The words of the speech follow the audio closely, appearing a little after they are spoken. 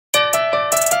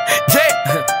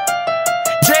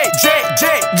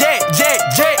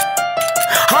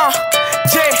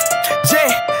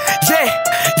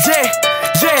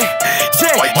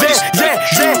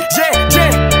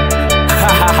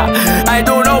I ain't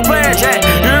doing no plans, you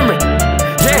hear me?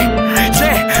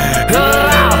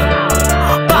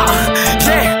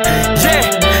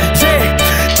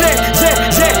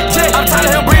 I'm tired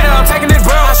of him breathing, I'm taking this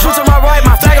breath. I shoot to my right,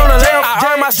 my flag on the left. I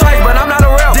earn my stripes, but I'm not a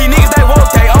rep. These niggas, they woke,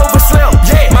 they overslept.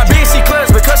 My bitch, she clutch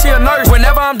because she a nurse.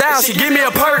 Whenever I'm down, she give me a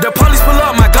perk. The police pull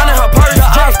up, my gun in her purse. The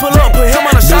ops pull up, put him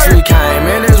on a shirt. We came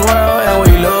in this world and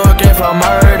we looking for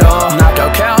murder. Knock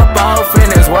your cap off in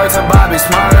this works and Bobby's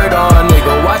murder.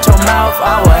 Nigga, watch your mouth,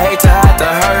 I would hate to have to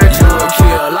hurt you. A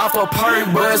kill off a perk,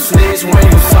 but snitch when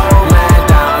you so man.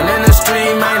 Down in the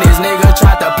street, man, this nigga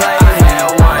tried to play.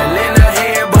 Had one in the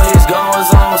head, but his gun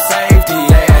was on safety.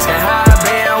 They asking how I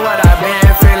been, what I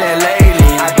been feeling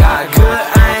lately. I got good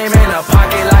aim in the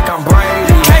pocket like I'm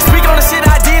Brady. Can't speak on the shit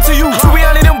I did to you. To be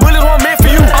honest, them bullets weren't meant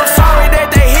for you. I'm sorry that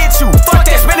they hit you. Fuck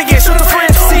that, spin again, shoot the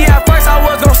friends. See, at first I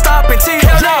was gon' stop and chill.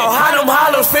 Hell no, how them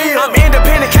hollows feel? I'm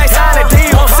independent, can't sign a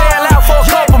deal. I'm saying loud for a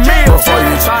couple meals. Before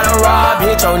you try to rob,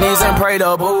 hit your knees and pray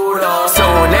to Buddha.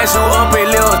 Soon as you up a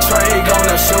little tray,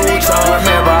 gonna shoot ya.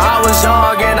 Remember I was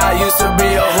young and I used to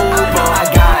be a hooper. I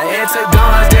got into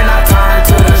guns, then I turned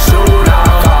to the shooter.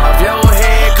 Off your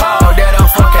head, call that a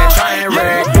fucking train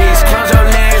wreck. Bitch, close your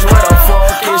legs, where the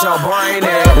fuck is your brain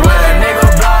at? With a nigga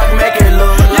block, make it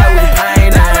look like we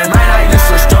painted. Man, I used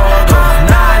to struggle,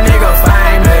 nah nigga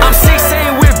famous. I'm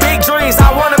 16 with big dreams,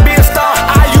 I wanna be a star.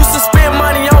 I used to spend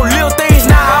money on little things,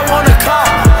 now I want a car.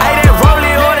 I that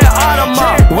Rollie or that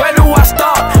Audemars, where do I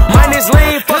start? Mine is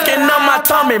lean, fucking up my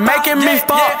tummy, making me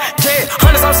fall.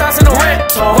 Hundreds of shots in the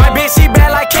rental. White bitch, she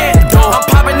bad like Kent. I'm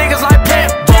popping niggas like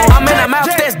Pimp. I'm in a mouth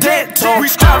that's dental. We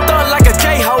strapped up like a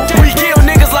J-ho. We kill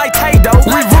niggas like Tay-Do.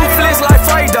 We ruthless like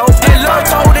Fredo. And Lil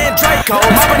Toad and Draco.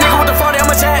 Mop a nigga with the 40, I'm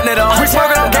a chatting it up. We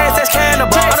smoking on gas, that's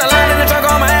cannibal. On the line in the truck,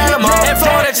 I'm an animal. In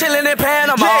Florida, chillin' in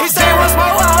Panama. He say what's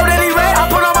more, I hope that he red. I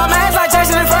put on my mask like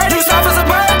Jason and Freddy. You soft as a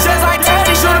bird, just like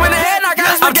Teddy. Shoot him in the head, knock out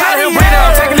his spaghetti. I'm tired of him breathing,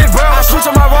 I'm taking this breath. I shoot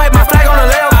to my right, my flag on the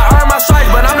left. I earn my stripes,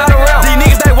 but I'm not a rep. These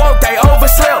niggas, they woke, they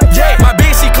overslept. My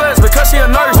bitch, she clutch because she a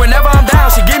nurse. Whenever I'm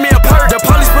down, she give me a perk. The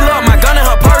police pull up, my gun in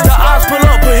her purse. The ops pull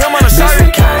up, put him on a shirt.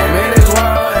 We came in this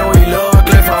world and we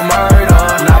looking for murder.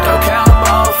 Knock your cap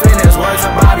off in this works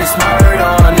and Bobby's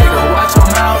murder. Nigga, watch your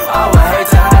mouth, I would hate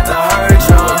to have to hurt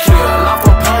you. A kill off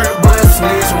a perk, but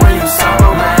snitch when you so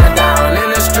man. Down in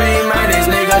the street, man, this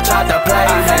nigga tried to play.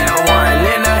 I had one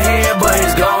in the head, but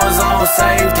his gun was on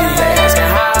safety. They asking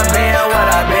how I been, what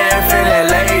I been feeling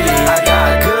lately. I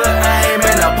got good aim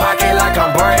in the pocket like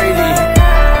I'm Brady.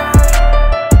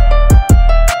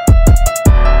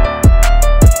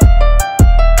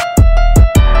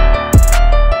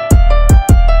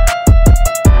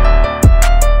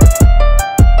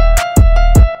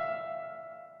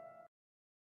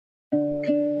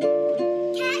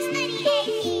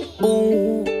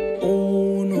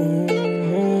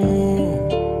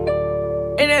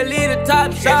 NLE the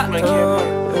top shot.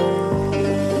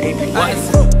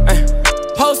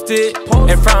 Posted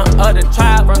in front of the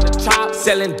trap,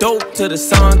 selling dope till the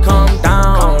sun come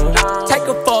down. Take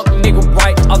a fuck nigga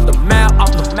right off the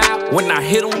map. When I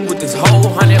hit him with this whole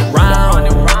 100 round.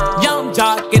 Young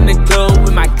jock in the club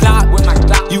with my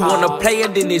Glock. You wanna play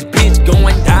it, then this bitch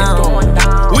going down.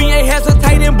 We ain't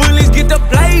hesitating, bullies get the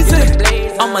blazing.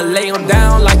 I'ma lay him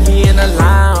down like he in a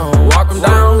lounge. Walk him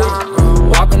down,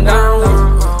 walk him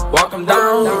down, walk him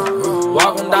down,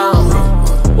 walk him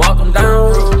down, walk him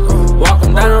down, walk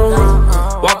him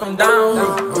down, walk him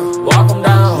down, walk him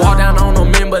down. Walk down on them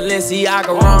in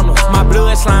Balenciaga Runner. My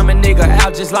blood sliming nigga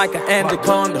out just like an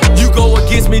anaconda. You go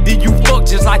against me, then you fuck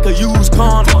just like a used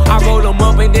condom. I roll them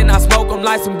up and then I smoke them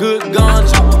like some good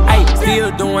guns. Hey,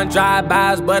 still doing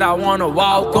drive-bys, but I wanna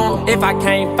walk them. If I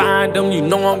can't find them, you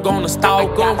know I'm gonna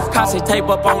stalk them. Cause they tape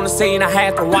up on the scene, I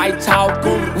had to white talk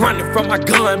them. Running from my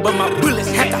gun, but my bullets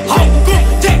had to hawk them.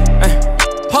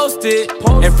 Posted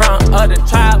in front of the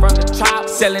trap,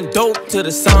 selling dope till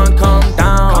the sun come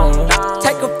down.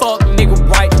 Take a fuck nigga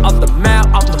right off the map.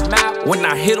 When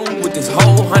I hit him with this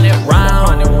whole 100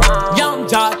 round. Young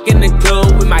jock in the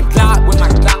club with my Glock.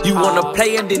 You wanna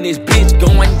play and then this bitch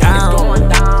going down.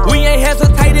 We ain't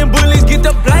hesitating, bullies get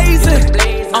the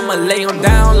blazing. I'ma lay him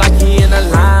down like he in a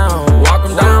lounge. Walk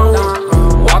him down,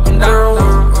 walk him down,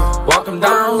 walk him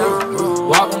down,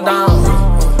 walk him down,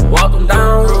 walk him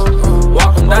down,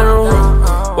 walk him down,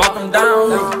 walk him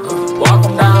down, walk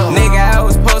him down. Nigga, I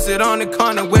was posted on the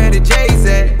corner where the J's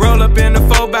at. Roll up in the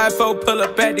 4x4, pull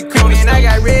up at the corner. And I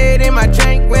got red in my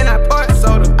drink when I poured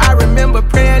soda. I remember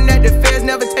praying that the feds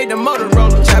never take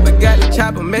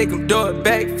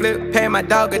and my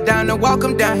dog go down to walk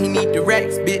him down. He need the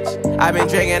racks, bitch. I been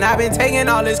drinking, I been taking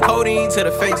all this codeine to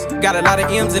the face. Got a lot of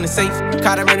M's in the safe.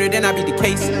 Caught a murder, then I beat the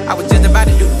case. I was just about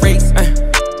to do the race.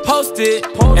 Posted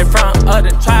in front of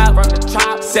the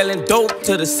tribe, selling dope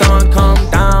till the sun come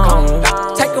down.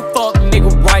 Take a fuck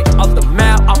nigga right off the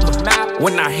map.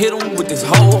 When I hit him with this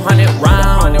whole 100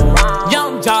 round.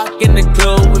 Young jock in the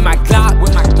club with my Glock.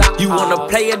 You wanna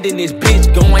play it, then this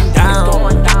bitch going down.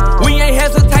 We ain't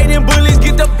hesitating, bullets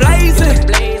get the blazing.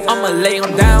 I'ma lay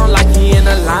him down like he in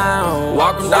a line.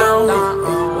 Walk him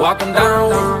down, walk him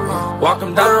down, walk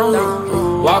him down,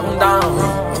 walk him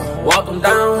down, walk him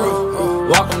down,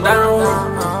 walk him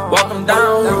down, walk him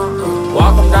down,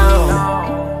 walk him down.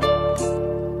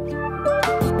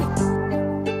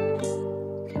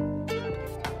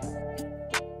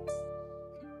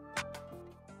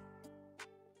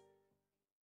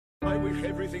 I wish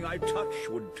everything I touch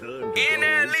would turn to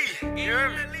NLE, you hear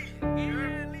me?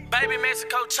 Baby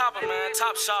Mexico Choppa, man,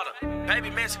 top shotter. Baby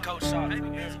Mexico shotter.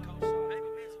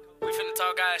 We finna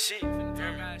talk guys shit.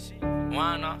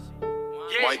 Why not?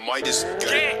 Might is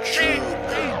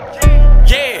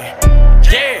Yeah,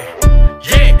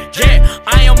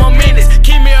 I am a menace.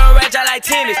 Keep me a ratchet like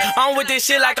tennis. I'm with this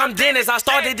shit like I'm Dennis. I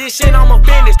started this shit, I'm a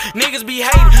finish. Niggas be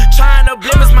hating, trying to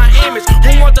blemish my image.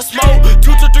 Who want the smoke?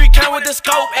 2 to 3 count with the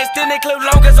scope. Extended clip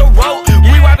long as a rope.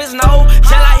 We wipe his nose,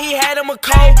 just like he had him a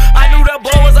cold. I knew that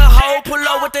boy was a hoe. Pull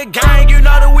up with the gang, you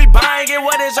know that we buying it.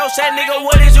 What is your shit, nigga?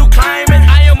 What is you claiming?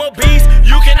 I am a beast,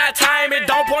 you cannot time it.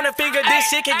 Don't point a finger, this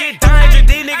shit can get dangerous.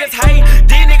 These niggas hate,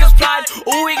 these niggas plot.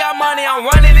 Ooh, we got money, I'm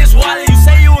running this wallet. You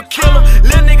say you a killer,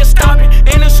 little nigga stop it.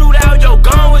 In the shootout, your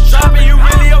gun was dropping. You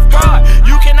really a fraud.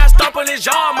 You cannot stop on this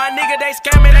yard, my nigga. They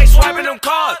scamming, they swiping them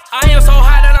cards. I am so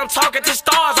high that I'm talking to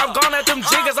stars. I'm gone at them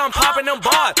jiggers, I'm popping them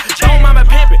bars. Don't mind my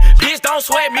pimpin', bitch, don't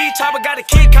sweat me. Choppa got a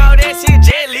kid, call that shit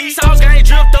Jet Li. Sauce gang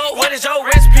dripped up, what is your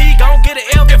recipe? Gon' get an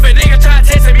F if a nigga try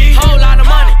testing me. Whole lot of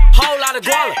money, whole lot of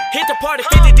guala. Hit the party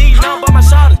 50 D, none but my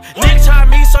shoulders. Nigga try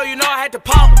me, so you know I had to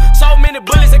pop em. So many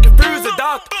bullets that confuse the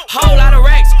doctor. Whole lot of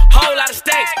racks, whole lot of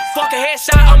stacks. Fuck a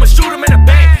headshot, I'ma shoot him in the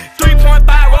back. 3.5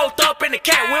 rolled up in the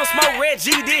cat. We don't smoke Red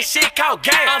G, this shit called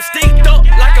gang. I'm sticked up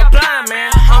like a blind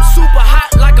man. I'm super hot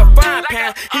like a frying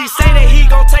pan. He say that he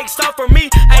gon' take stuff from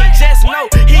me. Ain't just know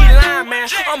he lying, man.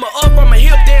 I'ma up on my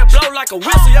hip, then blow like a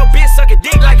whistle. Your bitch suck a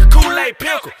dick like a Kool-Aid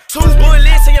pickle. 2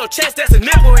 bullets in your chest, that's a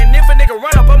nipple. And if a nigga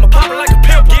run up, I'ma pop it like a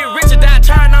pimple. Get rich or die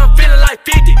trying, I'm feeling like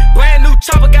 50. Brand new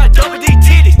Choppa got double D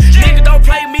titties. Nigga don't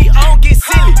play me, I don't get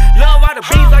silly. Love all the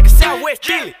beats like a Southwest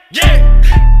Philly. Yeah,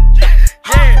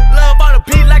 love all the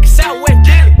beat like a Southwest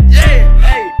Philly.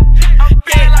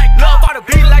 Love all the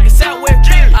beat like a Southwest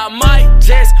Philly. I might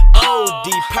just OD,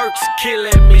 perks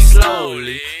killing me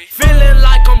slowly. Feeling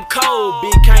like I'm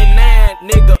Kobe, can't that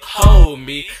nigga hold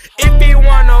me. If he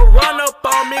wanna run up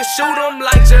on me, shoot him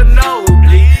like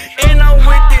Ginobili. And I'm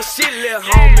with this shit, lil'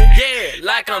 homie, yeah,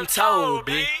 like I'm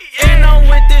Toby. And I'm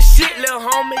with this shit, lil'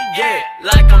 homie, yeah,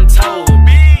 like I'm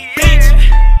Toby. Bitch,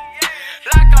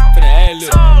 like I'm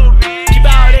Toby. Keep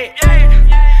out it,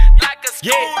 like a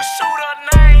school shooter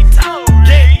named Toby.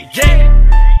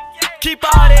 Keep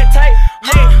all that tight,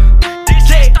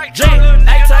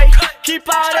 keep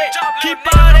all that,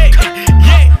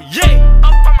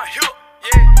 up from my hip,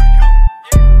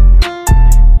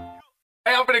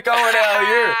 Hey, I'm finna go in out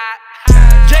here.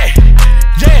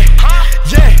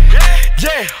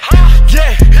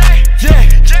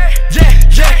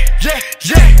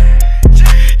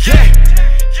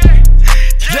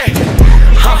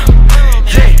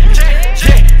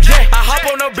 I hop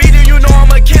on the beat and you know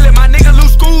I'ma kill it. My nigga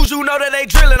lose schools, you know that they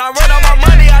drillin'. I run on my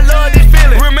money, I love this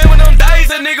feeling. Remember them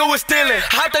days a nigga was stealing.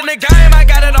 Hopped in the game, I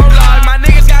got it on lock. My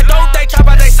niggas got dope, they chop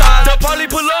out they sides. The police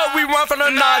pull up, we run from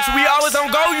the knots. We always on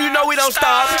go, you know we don't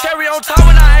stop. Cherry on top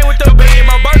when I ain't with the beam.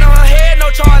 I'm burn on her head, no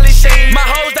Charlie Sheen. My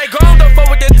hoes, they grown, don't fuck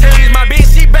with the teens. My bitch,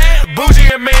 she bad, bougie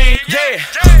and mean. Yeah,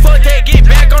 fuck that, get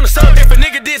back on the sub. If a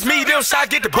nigga diss me, them shots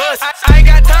get the bus. I ain't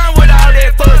got time with all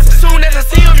that fuss. As soon as I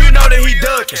see him, you know that he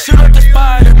duckin'. Shoot up the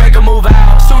spot and make a move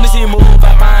out. Soon as he move,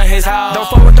 I find his house. Don't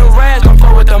fuck with the rats, don't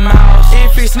fuck with the mouse.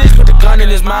 If he snitch, put the gun in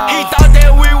his mouth. He thought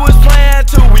that we was playing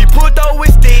too. We put those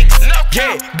with sticks.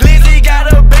 Yeah, Glizzy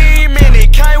got a beam and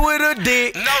it came with a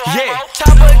dick. Yeah,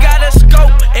 Choppa got a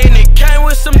scope and it came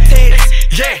with some tits.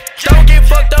 Yeah, don't get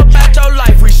fucked up out your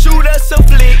life. We shoot us a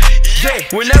flick. Yeah,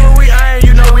 whenever we iron,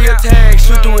 you know we attack.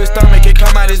 Shoot through his stomach, it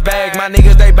come out his bag. My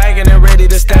niggas, they banging and ready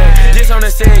to stack. Just on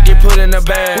the set, get put in the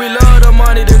bag. We love the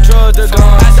money, the drugs, the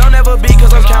guns. I don't ever be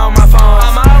cause I'm counting my funds.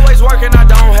 I'm always working, I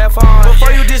don't have fun.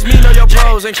 Before you diss me, know your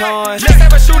pros and cons. Let's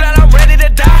have a shootout, I'm ready to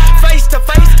die. Face to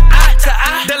face, eye to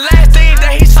eye. The last thing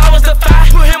that he saw was the fire.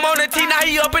 Put him on the T, now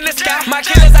he up in the sky.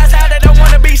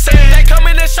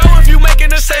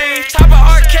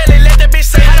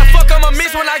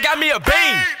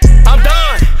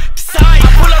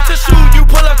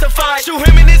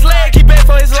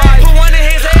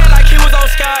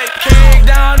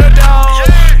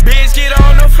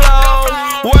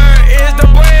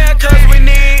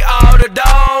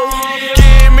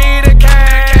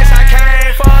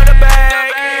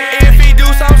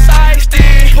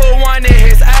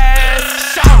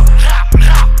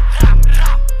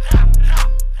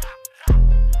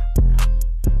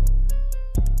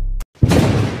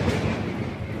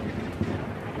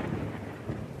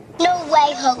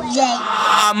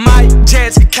 I might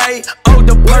just KO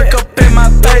the perk up in my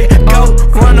bay. Go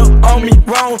run up on me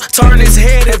wrong, turn his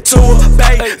head into a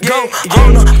bay. Go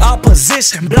on the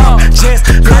opposition block, just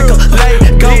like a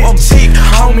Lego. I'm sick,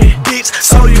 homie, bitch,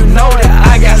 so you know that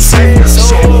I got shit.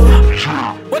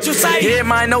 What you say? Yeah,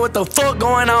 might know what the fuck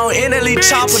going on. NLE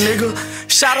Choppa, nigga.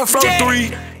 Shot her from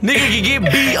 3. Nigga, you get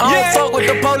beat. I don't fuck with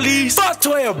the police. Fuck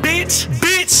 12, bitch.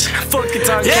 Bitch. Fuck your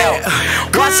tongue out.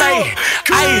 What say?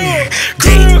 Ayy.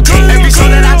 Every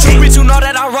song that I take, bitch, you know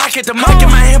that I rock it. The mic in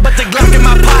my hand, but the Glock in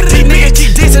my pocket. These niggas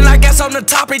keep dissing, I guess on the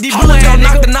topic. These bullets gon'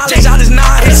 knock the knowledge out his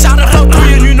nine. Shot her from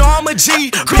 3, and you know I'm a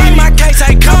G. Beat my case,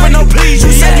 I ain't copping no please.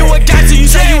 You said you a gangster, you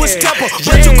said you a stepper,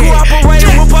 but you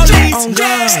cooperated with police.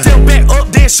 Still back up,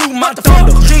 then shoot my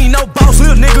thunder. You ain't no boss,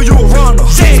 little nigga, you a runner.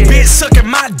 This bitch sucking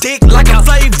my dick like a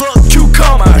flavor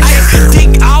cucumber. I ain't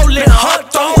dick all in her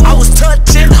throat. I was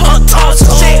touching her toes.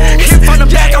 Hit from the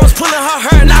back, I was pulling her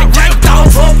hair and I yanked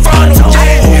off her front.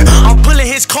 I'm pulling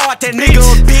his car, that nigga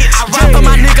a bitch. I rap for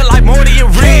my nigga like Morty and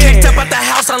Rick. Can't step out the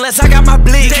house unless I got my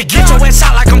bleed. Get your ass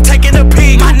out like I'm taking a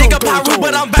pee. My nigga Pyro,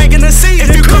 but I'm banging the seat.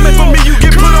 If you coming for me, you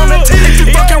get put on the tee. If you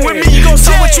fucking with me, you gon'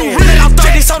 show what you really. I'm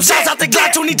 30-some shots out the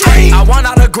Glock 23. I want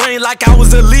out the green like I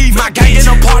was a lead. My gang in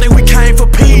a party, we came for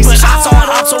peace. But I saw it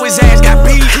up, so his ass got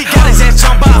beat. He got his ass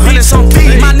jumped by 100-some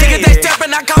feet. My nigga, they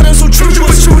steppin', I caught him some truth. You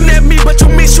was shooting at me, but you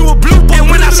missed, you a blooper.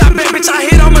 And when I shot back, bitch, I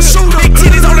hit, I'm a shooter. Big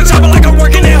titties on the chopper like I'm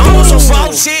working at home. I'm on some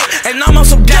raw shit, and I'm on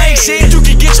some gang shit. You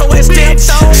can get your ass stepped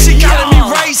on. She calling me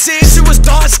racist. She was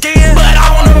dark skinned, but I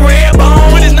want a red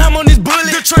bone. Put his name on this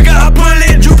bullet, the trigger I pull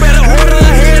it. You better order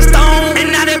a headstone.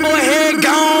 And now that boy head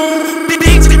gone.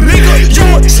 Bitch, nigga, you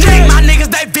a snake. My niggas,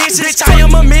 they vicious. Bitch, I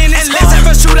am a menace. Let's have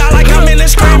a shootout like I'm in the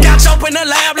screen. Got Choppa in the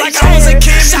lab like I was a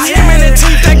kid. Shot him in the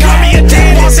teeth, they call me a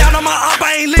dead. Walk down on my up,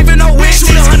 I ain't leaving no witch.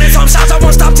 Shoot 100-some shots, I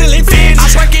won't stop till it finished. I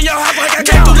work in your house like I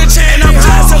came through the chain. I'm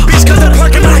high as a bitch cause the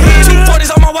perk in my head.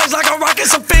 240s on my waist like I'm rocking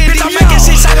some fit. Bitch, I'm making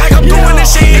shit shot like I'm doing the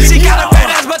shit. She got a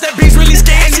fat ass, but that bitch really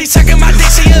scared. She sucking my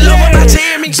dick, she in love with my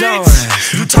Jimmy,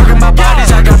 bitch. You talking about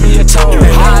bodies, I got me a toe.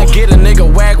 I get a nigga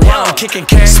whack while I'm kicking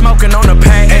cash. Smoking on the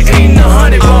pad, and eating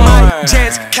 100 on my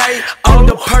jets. KO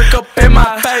the perk up in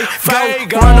my face.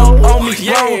 Go run up on me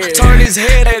wrong, turn his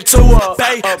head into a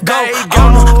bay. Go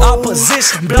on the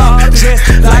opposition block, just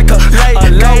like a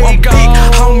Lego. I'm big,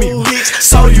 homie, bitch,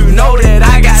 so you know that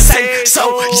I got say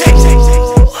so.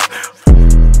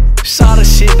 Shot a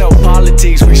shit, no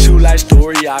politics, we shoot like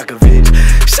Storyakevich.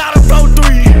 Shot a flow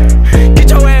 3, get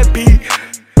your ass beat.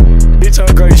 Bitch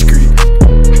on Great Street.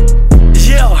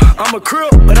 Yeah, I'm a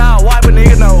crip, but I'll wipe a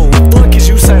nigga nose. Fuck is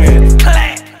you saying?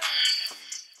 Clap.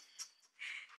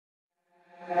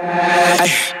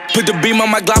 Put the beam on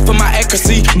my Glock for my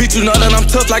accuracy. Bitch, you know that I'm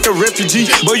tough like a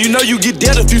refugee. Boy, you know you get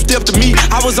dead if you step to me.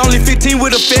 I was only 15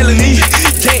 with a felony.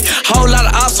 Yeah, whole lot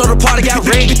of ops, so the party got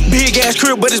wrecked. Big ass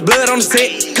crib, but it's blood on the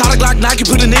set. Caught a Glock knock, you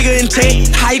put a nigga in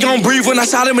check. How you gon' breathe when I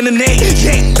shot him in the neck?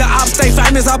 Yeah, the ops stay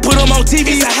famous, I put him on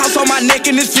TV. It's a house on my neck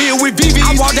and it's filled with BBs.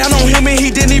 I walked down on him and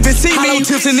he didn't even see me. Hollow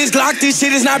tips in this Glock, this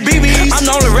shit is not BBs. I'm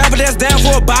the only rapper that's down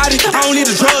for a body. I don't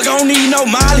need a drug, I don't need no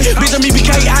molly. Bitch, I'm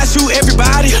EBK, I shoot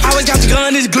everybody. I always got the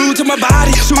gun, it's glued to my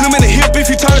body. Shoot him in the hip if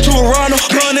he turn to a runner.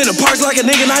 Gun in the parks like a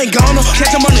nigga, and I ain't gonna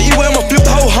catch him on the E-way, I'ma flip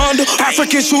the whole Honda.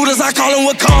 African shooters, I call him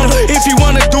Wakanda. If he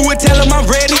wanna do it, tell him I'm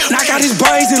ready. Knock out his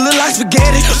brains, it look like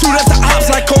spaghetti. Shoot at the ops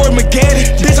like Corey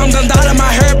McGetty. Bitch, I'm done dying, my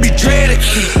hair be dreaded.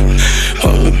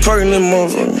 Perkin' in the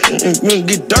motherfucker,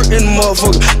 get dirt in the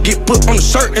motherfucker, get put on the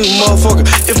shirt in the motherfucker.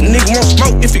 If a nigga want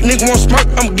smoke, if a nigga want smirk,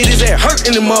 I'ma get his ass hurt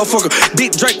in the motherfucker.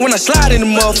 Big Drake when I slide in the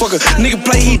motherfucker, nigga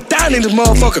play he down in the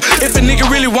motherfucker. If a nigga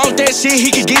really want that shit, he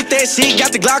can get that shit.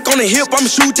 Got the Glock on the hip, I'ma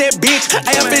shoot that bitch.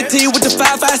 AR-15 with the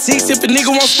 5.56, if a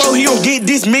nigga want smoke, he gon' get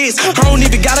dismissed. I don't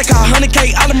even gotta call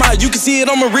 100K out of my, you can see it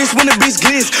on my wrist when the bitch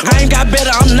glitz. I ain't got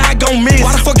better, I'm not gon' miss.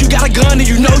 Why the fuck you got a gun and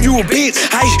you know you a bitch?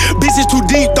 Hey, bitch is too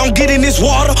deep, don't get in this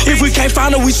water. If we can't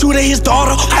find her, we shoot at his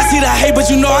daughter. I see the hate,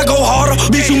 but you know I go harder.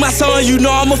 Bitch, you my son, you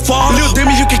know I'm a father. Lil'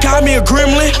 Demi, you can call me a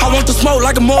gremlin. I want the smoke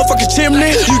like a motherfucking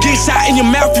chimney. You get shot in your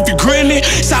mouth if you grinning.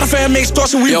 Shot a fan, make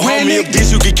extortion, we win it.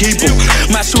 Bitch, you can keep him.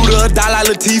 My shooter a die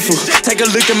like Latifah. Take a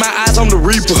look at my eyes, I'm the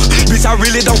reaper. Bitch, I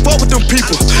really don't fuck with them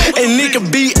people. And nigga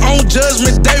be on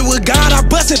judgment day with God, I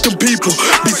bust at them people.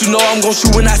 Bitch, you know I'm gon'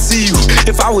 shoot when I see you.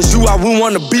 If I was you, I wouldn't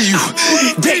wanna be you.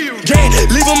 Yeah,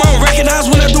 leave them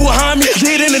unrecognized when I do a homie.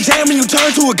 Get in the jam and you turn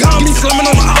to a gummy. Slumming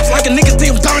on my ops like a nigga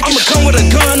think I'm donkey. I'ma come with a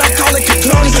gun, I call it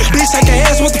Kaklani. Bitch, take a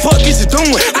ass, what the fuck is you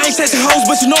doing? I ain't ain't chasing hoes,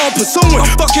 but you know I'm pursuing.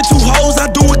 I'm fucking 2 hoes, I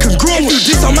do it congruent. If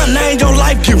you diss on my name, your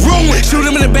life get ruined. Shoot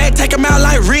him in the back, take him out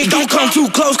like Rick. Don't come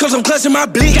too close, cause I'm clutching my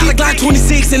blick. Got a Glock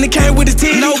 26 and it came with a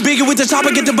 10. No bigger with the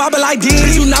chopper, get the bobber like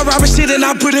this. You not robbing shit and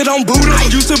I put it on Buddha. I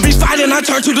used to be fighting, I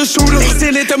turned to the shooter. They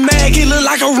send it to mag, he look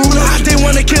like a ruler. I didn't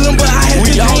wanna kill him, but I had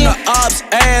to. We on the ops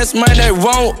ass, man, they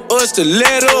want us to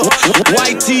let up.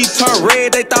 White tee turned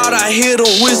red, they thought I hit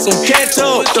him with some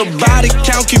ketchup. The body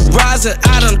count keep rising,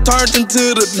 I done turned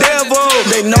into the devil.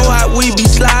 They know how we be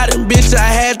sliding, bitch, I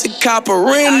had to cop a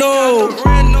rental.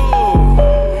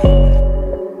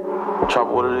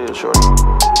 Choppa, what it is, shorty?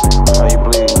 How you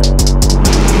bleed?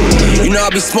 You know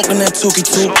I be smoking that Tookie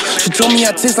too. She told me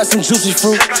I taste like some juicy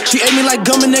fruit. She ate me like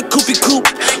gum in that Koopy Coop.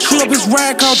 Shoot up his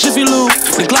ride called Jiffy Lube.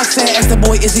 The Glock said, ask that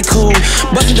boy, is he cool?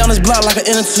 Bustin' down his block like an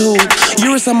inner tube.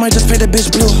 Eurus, I might just pay that bitch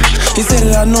blue. He said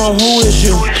that I know him, who is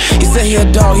you? He said he a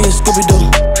dog, he a Scooby-Doo.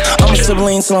 I'm a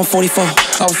sibling till I'm 44.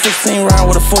 I was 16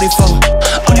 round with a 44.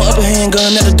 I'm an upper hand gun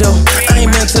at the door. I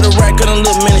ain't been to the rack in a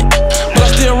little minute, but I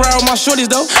still ride with my shorties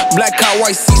though. Black car,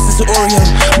 white seats, it's an Oreo.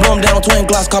 Blow him down, twin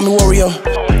glass, call me Wario.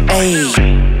 Ayy,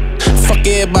 fuck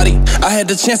everybody. I had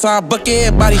the chance, I buck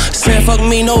everybody. Saying fuck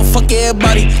me, no fuck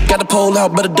everybody. Got the pole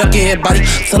out, better duck everybody.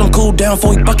 Tell him cool down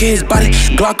before he bucket his body.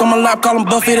 Glock on my lap, call him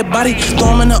buff-headed body.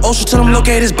 Throw him in the ocean, tell him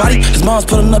locate his body. His mom's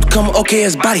pulling up, come okay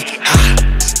his body.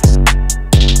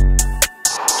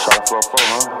 Shot for a phone,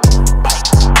 huh?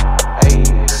 Hey.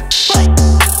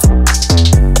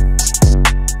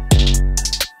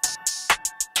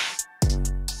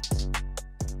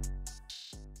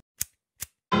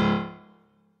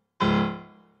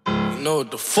 You know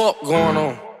what the fuck going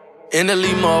on?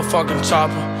 NLE motherfucking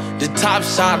Choppa, the top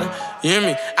shotter, you hear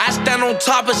me? I stand on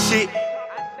top of shit.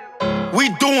 We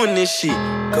doing this shit.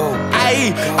 Go.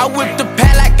 Ayy, I whip the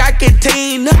pad like I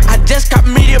canteen. I just got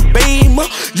me a beamer.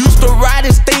 Used to ride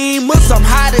in steamers. I'm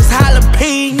hot as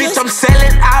jalapeno. Bitch, I'm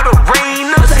selling out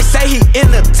arenas. They say he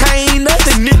entertain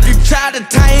us. And if you try to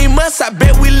tame us, I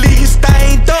bet we leave you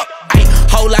stained up. Ayy,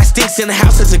 whole lot sticks in the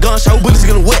house, it's a gun show. Bullets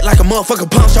gonna wet like a motherfucking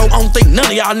pump show. I don't think none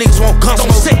of y'all niggas won't come.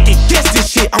 Don't second guess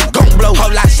this shit, I'm gon' blow.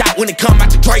 Whole lot shot when it come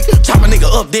out the Drake. Chop a nigga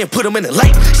up, then put him in the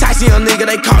lake. Shots young nigga,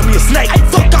 they call me a snake. Ay,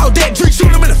 fuck all that, drink, shoot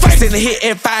him in the face. In the hit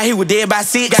F5, he was dead by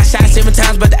 6. Got shot 7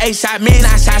 times, but the 8 shot me. 9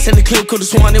 shots in the clip, could've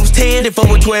sworn it was 10. If I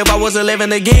was 12, I was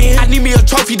 11 again. I need me a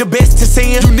trophy, the best to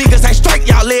send. You niggas ain't straight,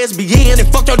 y'all lesbian. And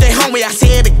fuck your day homie, I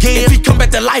say it again. If he come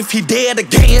back to life, he dead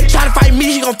again. Try to fight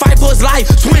me, he gon' fight for his life.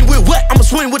 Swing with what? I'ma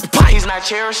swing with the pipe. He's not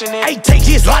cherishing it. Hey, take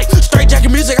his life. Straight jacket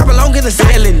music, I belong in the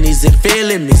felonies and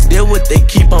felonies. Still what they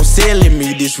keep on selling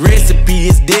me. This recipe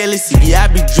is deadly. See, I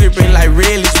be dripping like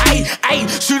really. Ayy,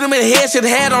 shoot him in the head, should've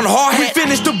had on the hard hat. We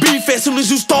finished the beef as soon as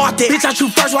you started. Bitch, I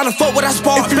shoot first, why the fuck would I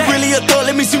spark? If you really a thug,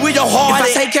 let me see where your heart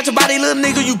is. If I say catch a body, little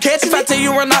nigga, you catch it. If I tell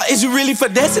you run out, is you really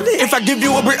finessing it? If I give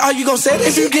you a brick, are you gon' sell it?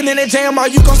 If you get in that jam, are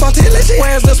you gon' start telling shit?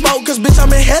 Where's the smoke? Cause bitch,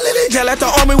 I'm inhaling it. Tell at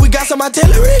the army, we got some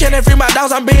artillery. Can they free my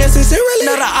dogs? I'm being sincerely.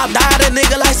 Another op died, a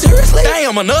nigga like seriously.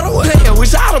 Damn, another one. Damn, we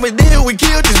shot him and then we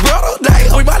killed his brother.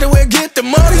 Damn, we might as well get the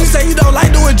money. You say you don't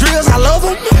like doing drills, I love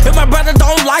him. If my brother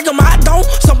don't like him, I don't.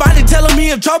 Somebody telling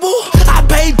me in trouble. I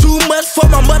paid too much for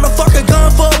my motherfucking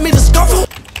gun for me to scuffle.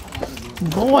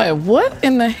 Boy, what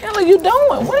in the hell are you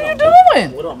doing? What are you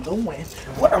doing? What I'm doing?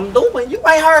 What I'm doing? You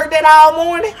ain't heard that all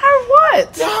morning? Heard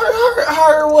what?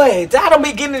 Heard what? I done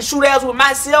been getting in shootouts with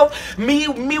myself, me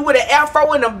with an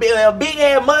afro and a big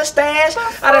ass mustache.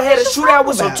 I done had a shootout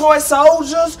with some toy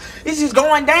soldiers. It's just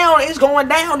going down. It's going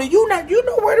down. And you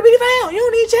know where to be found. You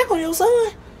don't need to check on your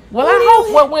son. Well, I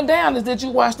hope what went down is that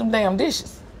you washed them damn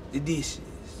dishes. The dishes.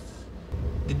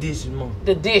 The dishes, mom.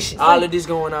 The dishes. All of this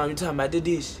going on, you talking about the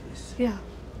dishes. Yeah.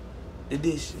 The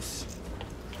dishes.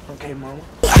 Okay, mama.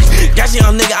 Got you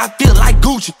young nigga, I feel like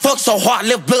Gucci. Fuck so hard,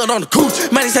 left blood on the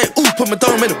cooch. Man, he say, ooh, put my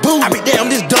thumb in the boot. I be damn,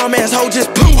 this dumb ass hoe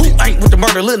just poo. Who ain't with the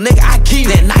murder, little nigga, I keep.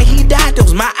 That night he died, that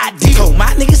was my idea. Told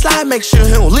my nigga slide, make sure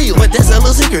he don't leave. But that's a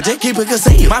little secret, just keep it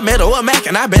concealed. My metal a Mac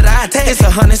and I bet I attack. It's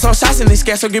 100 some shots and this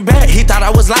gas so get back. He thought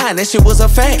I was lying, that shit was a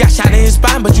fact. Got shot in his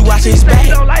spine, but you watching his back.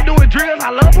 You don't like doing drills, I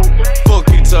love them.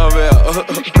 Fuck you talking about.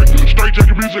 Straight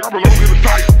jacket music, I belong in the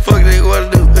tight. Fuck nigga,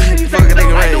 what to do? Fuck a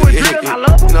nigga, right? I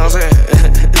love them. You know what I'm saying?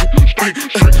 Straight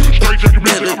jacket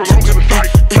music, I belong in the tight.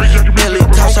 Straight jacket music, I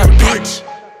belong in the tight.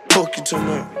 Fuck you talking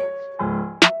about.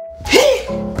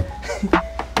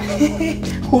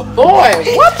 Boy,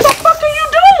 what the fuck are you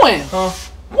doing? Huh?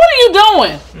 What are you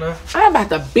doing? Nah. I'm about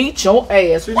to beat your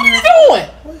ass. What are you doing?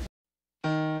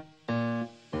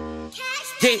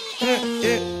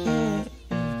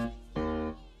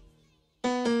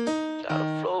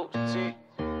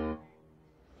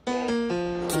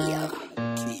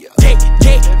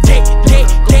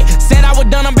 Said I was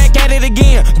done, I'm back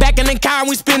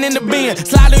we spin in the bin.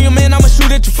 Slide on your man, I'ma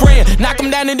shoot at your friend. Knock him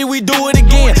down and then we do it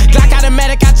again. Glock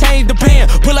automatic, I change the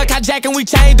pen. Pull a jack and we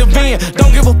change the VIN.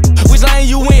 Don't give a which lane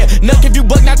you in. Nuck if you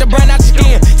buck, not the brand, not the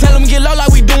skin. Tell him get low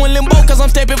like we doing limbo, cause I'm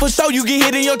stepping for show. You get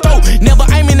hit in your toe. Never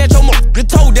aiming at your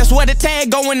toe. That's where the tag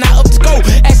going, not up the scope.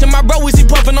 Asking my bro, is he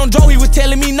puffing on Joe? He was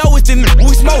telling me no, it's the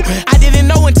we smoke. I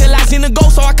didn't know until I seen a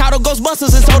ghost, so I caught a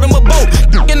Ghostbusters and sold him a boat.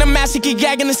 In the mouth, she keep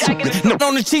gagging the secret. Note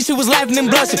on the cheek, she was laughing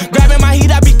and blushing. Grabbing my heat,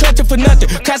 I be clutching for nothing.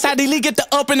 Crash out the league, get the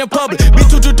up in the public. Bitch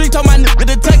 223 told my nigga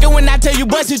to tuck it. When I tell you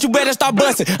bust it, you better start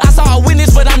busting. I saw a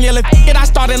witness, but I'm yelling it. I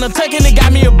started a tuck and it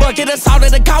got me a bucket.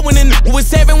 Assaulted the car when the nigga was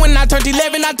 7. When I turned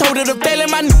 11, I told her to fail it.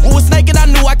 My nigga was naked, I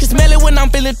knew I could smell it. When I'm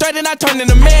feeling threatened, I turned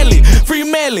into Melly. Free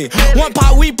Melly. One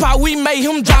pot, we made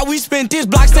him drop. We spent this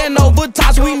block, stand over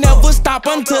tops. We never stop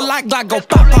until I Glock go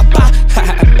pop, pop, pop.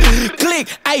 Click,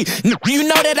 ayy, you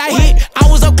know that I hit. I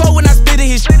was up close when I spit in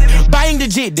his shit. Bang the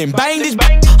jit, then bang this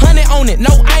 100 on it, no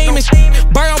aim and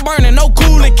shit. Burning, no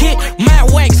cooling kit. My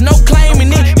wax, no claiming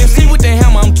it. MC with the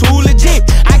hammer, I'm too legit.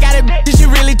 I got a bitch, she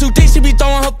really too thick. She be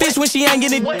throwing her fish when she ain't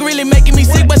getting it. Really making me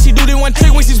sick, but she do this one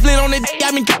trick when she split on it.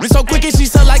 Got me so quick and she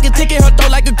suck like a ticket. Her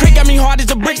throat like a crick, got me hard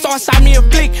as a brick, so I shot me a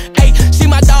flick. Ayy, she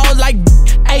my dog like,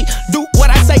 ayy, do what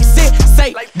I say, sit,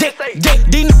 say, dick.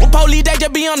 These police, they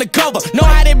just be on the cover. Know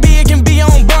how that be, it can be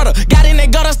your own brother. Got in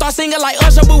that gutter, start singing like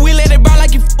Usher, but we let it burn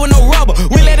like you with no rubber.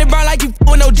 We let it burn like you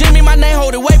with no Jimmy. My name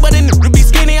hold it weight, but it be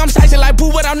skinny. I'm shicing like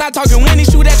poo, but I'm not talking Winnie.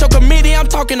 Shoot at your committee, I'm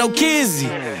talking no kizzy.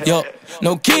 Yo,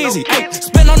 no kizzy. Ayy,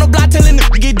 spin on the block till the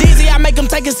nigga get dizzy. I make him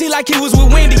take a seat like he was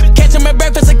with Wendy. Catch him at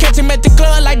breakfast or catch him at the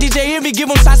club like DJ Envy. Give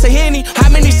him shots of Henny. How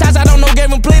many shots I don't know,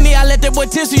 gave him plenty. I let that boy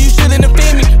test you shouldn't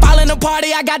offend me. All in the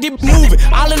party, I got this moving.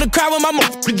 All in the crowd with my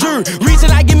motherfucking jury. Reaching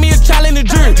like give me a trial in the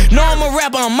jury. No, I'm a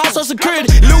rapper, I'm also security.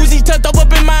 Lucy tucked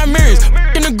up in my mirrors.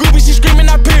 In the groupie, she screaming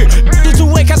out period. You too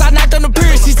wet cause I knocked on the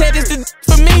period. She said it's the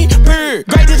for me, period.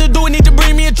 Great to do it, need to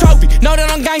bring me a trophy. Know that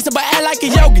I'm gangster, but act like a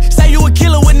yogi. Say you a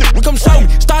killer when come show me.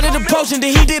 Started approaching,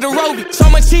 then he did a roadie. So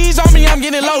much cheese on me, I'm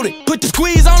getting loaded. Put the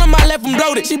squeeze on him, I left him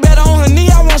bloated. She better on her knee,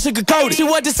 I want sugar-coated. She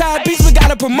was the side piece, we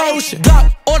got a promotion.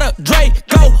 Glock, order, Dre,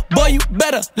 go. Boy, you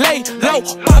better lay low.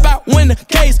 Pop out when the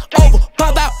case over.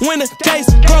 Pop out when the case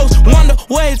close. Wonder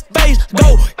where his face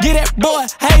go. Get that boy,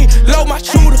 hey, low my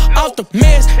shooter off the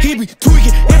mess. He be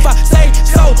tweaking if I say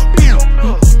so.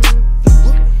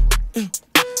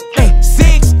 Hey,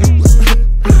 6.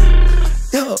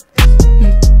 Yo.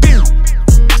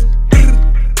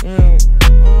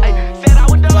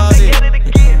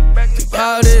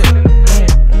 About it.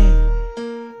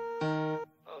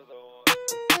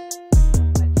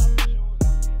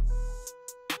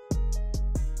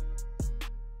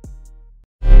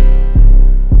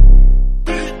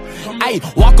 Ay,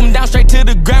 walk him down straight to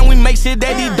the ground, we make sure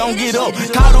that he don't get up.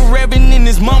 Call the reverend and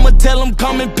his mama, tell him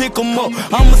come and pick him up.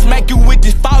 I'ma smack you with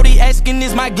this 40, asking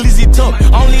is my glizzy tuck.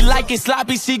 Only like it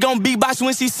sloppy, she gon' beatbox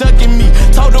when she sucking me.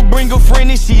 Told her bring a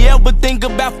friend if she ever think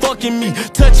about fucking me.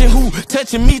 Touching who?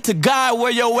 Touching me to God,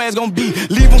 where your ass gon' be.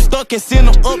 Leave him stuck and send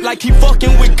him up like he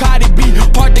fucking with Cardi B.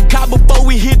 Park the car before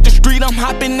we hit the street, I'm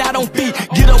hopping out on feet.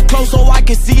 Get up close so I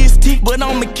can see his teeth, but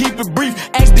I'ma keep it brief.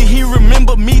 Ask did he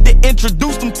remember me to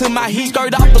introduce him to my heat.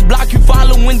 Skirt off the block, you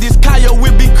following this Kyle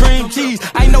with big cream cheese.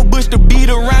 Ain't no bush to beat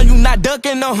around, you not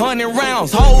ducking 100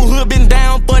 rounds. Whole hood been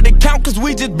down for the count, cause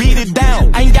we just beat it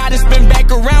down. Ain't gotta spin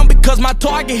back around because my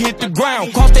target hit the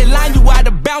ground. Cross that line, you out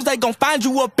of bounds, they gon' find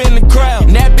you up in the crowd.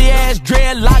 Nappy ass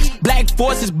dreadlocks, black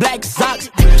forces, black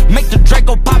socks. Make the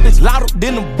Draco pop, it's louder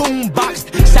than a boom box.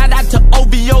 Shout out to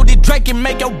OVO, the Drake and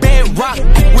make your bed rock.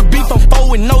 With beef, I'm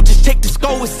 4-0, just check the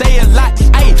score and say a lot.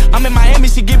 Ayy, I'm in Miami,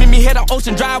 she giving me head on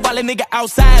Ocean Drive while a nigga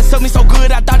outside. Suck me so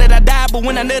good, I thought that I died, but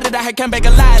when I nutted, I had come back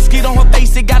alive. Skid on her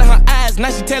face, it got in her eyes. Now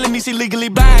she telling me she legally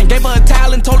blind. Gave her a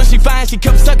towel and told her she fine. She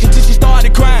kept sucking till she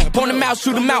started crying. Point him out,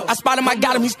 shoot him out. I spotted him, I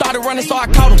got him. He started running, so I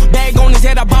caught him. Bag on his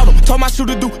head, I bought him. Told my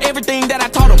shooter do everything that I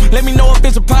taught him. Let me know if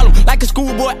it's a problem. Like a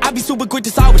schoolboy, I be super quick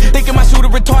to solve it. Thinking my shooter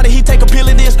retarded, he take a pill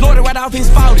and then snort it right off his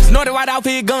fault. Snort it right off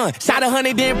his gun. Shot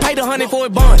 100, then paid 100 for a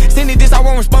bun. Send it this, I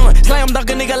won't respond. Slam dunk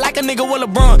a nigga like a nigga with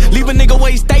LeBron. Leave a nigga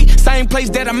where he stay. Same place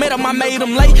that I met him, I made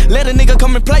him late. Let a nigga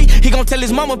come and play. He gon' tell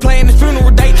his mama playing his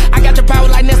funeral date. I got your power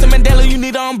like Nelson Mandela. You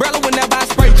need an umbrella whenever I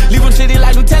spray. Leave him shitty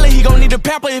like Nutella. He gon' need a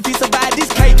pamper if he survive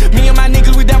this cake. Me and my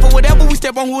niggas, we down for whatever. We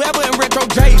step on whoever in retro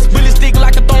J's. Really stick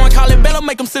like a thorn, call it Bella.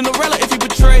 Make him Cinderella if he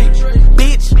betray.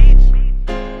 Bitch.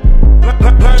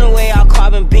 Burn away all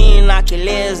carbon beam, knock your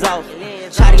legs off.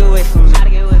 Try to get away from me.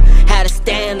 Had to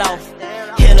stand off.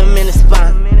 Hit him in the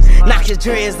spine. Knock his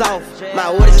dreads off. My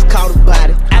orders just caught a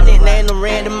body. I nicknamed him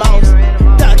Randy Moss.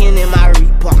 Ducking in my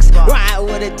Reeboks. Ride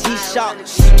with a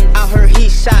T-shirt. I heard he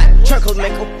shot. Truckles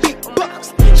make a beat.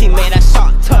 bucks. He made that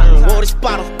shot turn, roll this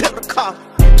bottle, pimp the car.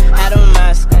 Had a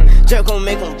mask, jerk gon'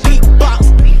 make him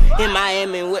beatbox. In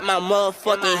Miami with my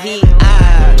motherfucking heat.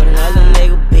 With another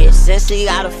nigga bitch, since she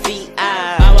got her feet.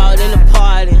 I walked in the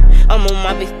party, I'm on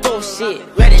my big full shit,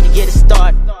 ready to get it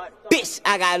started. Bitch,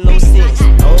 I got no sense.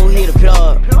 Oh, hit the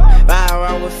plug. Ride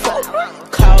around with folk.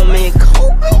 Call me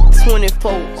coke.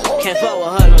 24. Can't fuck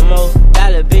with her no more.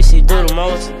 That little bitch, she do the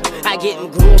most. I get them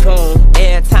groove on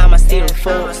every time I see them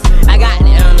folks. I got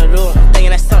the underdog, thinking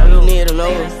that's something you need to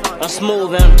know. I'm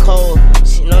smooth and I'm cold.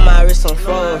 She know my wrist on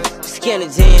froze. Skinny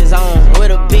jeans on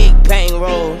with a big bang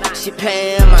roll. She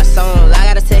playing my songs, I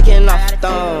gotta take it off the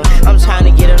thong. I'm trying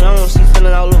to get it on, she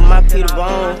feeling all over my Peter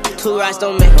Bone. Two rights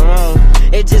don't make her wrong,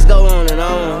 it just go on and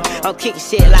on. I'm kicking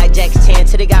shit like Jackie Chan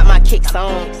till they got my kicks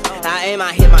on. I aim,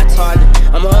 I hit my target,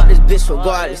 I'ma up this bitch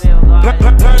regardless.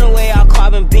 Burn away all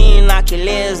carbon beam, knock your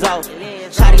legs off.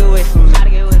 Try to get away from me,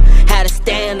 had to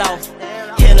stand off.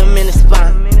 Hit him in the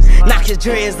spine, knock his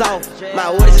dreads off. My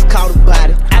orders just caught a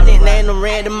body, I didn't name them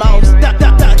random off.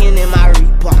 Ducking in my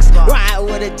Reeboks, ride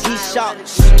with a G-Shock.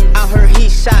 I heard he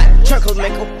shot, Turkle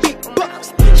make a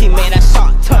beatbox. He made that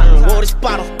shot turn, roll this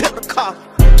bottle, pimp the car.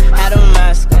 Had a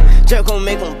mask, jerk gon'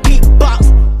 make him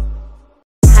beatbox.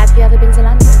 Have you ever been to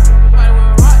London?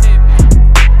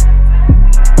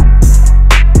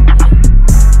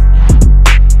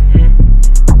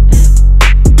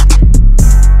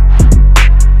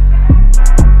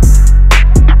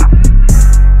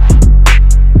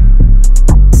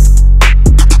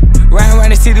 Riding around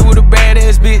the city with a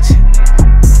badass bitch.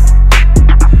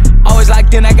 Always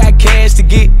like then I got cash to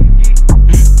get.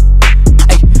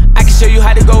 I can show you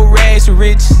how to go rags to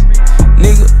riches,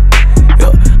 nigga.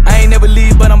 Yo, I ain't never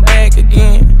leave, but I'm back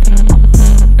again.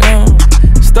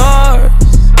 Stars,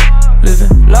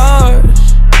 living large,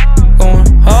 going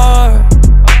hard.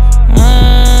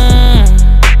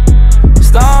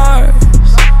 Stars,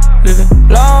 living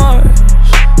large,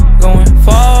 going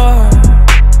far.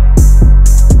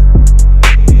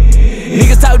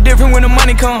 Niggas talk different when the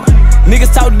money come.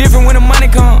 Niggas talk different when the money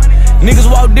come. Niggas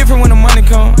walk different when the money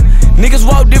come. Niggas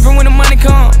walk different when the money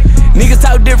come. Niggas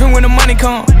talk different when the money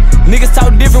come. Niggas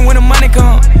talk different when the money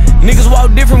come. Niggas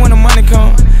walk different when the money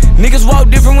come. Niggas walk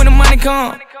different when the money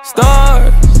come.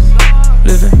 Stars,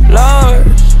 living large,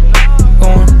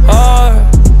 going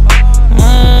hard.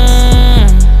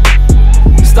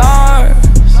 Stars,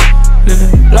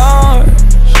 living large,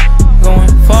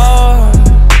 going far.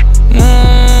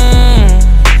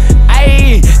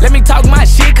 Let me talk my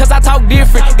shit, cause I talk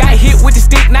different. Got hit with the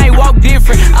stick, now he walk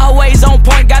different. Always on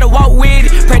point, gotta walk with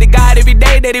it. Pray to God every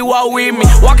day that he walk with me.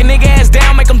 Walk a nigga ass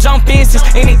down, make him jump fences.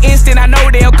 In an instant, I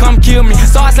know they'll come kill me.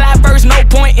 So I slide first, no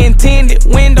point intended.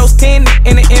 Windows tinted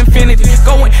in the infinity.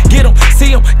 Go and get him,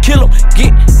 see him, kill him.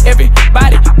 Get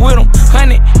everybody with him.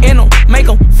 100 in him, make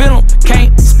him feel him.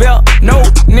 Can't spell no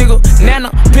nigga. Nana,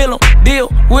 pill him, deal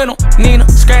with him. Nina,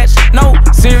 scratch, no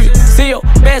cereal. See your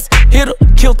best hitter,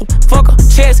 kill him. Fuck her,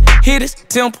 chest, hit his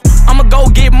temple. I'ma go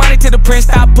get money to the prince.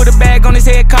 Stop, put a bag on his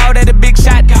head, call that a big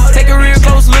shot. Take a real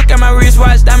close look at my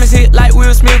wristwatch. Diamonds hit like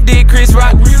Will Smith did Chris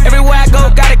Rock. Everywhere I go,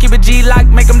 gotta keep a G-lock.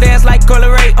 Make them dance like Coyle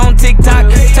Ray on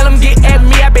TikTok. Tell them get at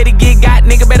me, I better get got.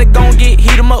 Nigga better gon' get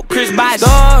heat him up, Chris Bosh.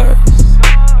 Stars,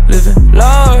 living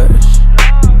large,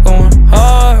 going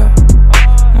hard.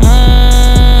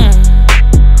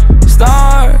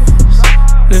 Stars,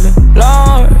 living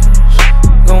large,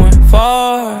 going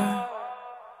far.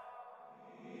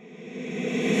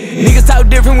 Niggas talk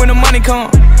different when the money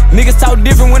come. Niggas talk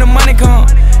different when the money come.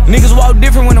 Niggas walk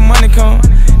different when the money come.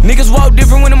 Niggas walk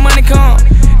different when the money come.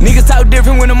 Niggas talk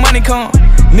different when the money come.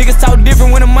 Niggas talk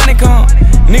different when the money come.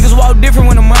 Niggas walk different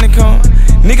when the money come.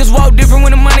 Niggas walk different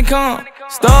when the money come.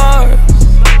 Stars,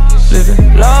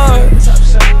 living large,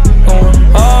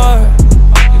 going hard.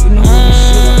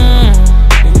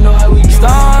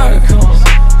 Stars,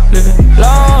 living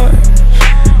large,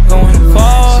 going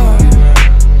far.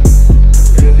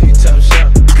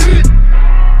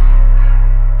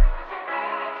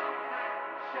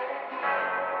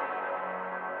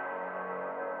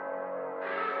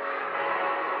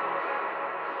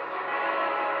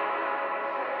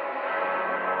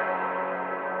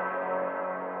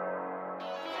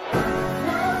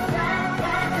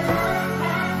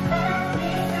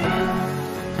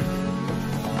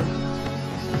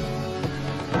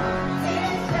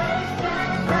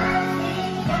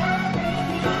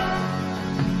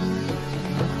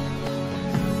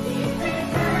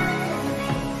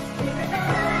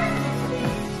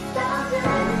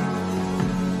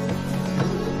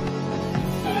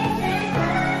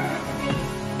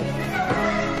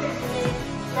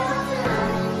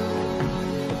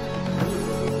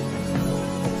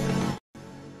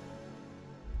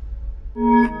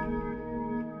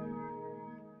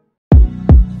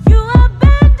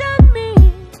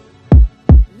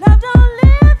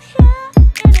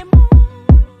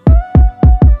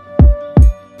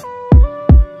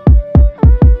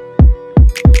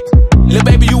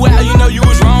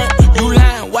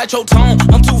 watch your tone.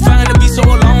 I'm too fine to be so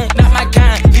alone. Not my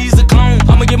kind, he's a clone.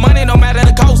 I'ma get money no matter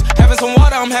the cost. Having some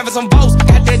water, I'm having some boast.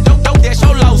 Got that dope, that's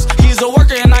your loss. He's a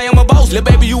worker and I am a boss. Little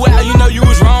baby, you out, you know you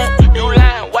was wrong. You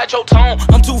lying, watch your tone.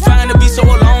 I'm too fine to be so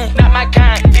alone. Not my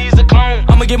kind, he's a clone.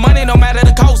 I'ma get money no matter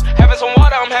the cost. Having some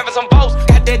water, I'm having some boast.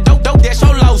 Got that dope, that's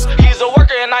your loss. He's a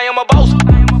worker and I am a boss.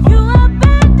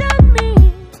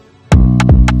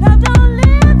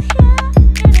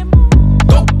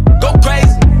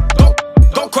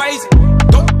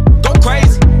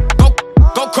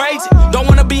 Crazy, don't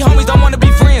wanna be homies, don't wanna be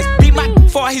friends. Beat my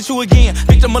before I hit you again.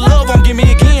 Victim of love won't give me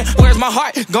again. Where's my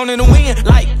heart? Gone in the wind.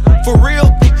 Like, for real,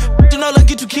 you know, look,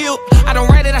 get you killed. I don't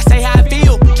write it, I say how I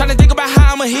feel. Tryna think about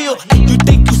how I'ma heal. You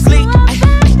think you slick?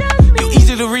 You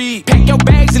easy to read. Pack your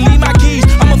bags and leave my keys.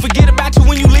 I'ma forget about you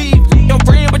when you leave. Your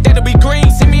friend, but that'll be green.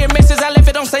 Send me a message, I left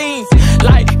it on scene.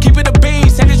 Like, keep it a bean.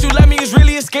 Say that you love me is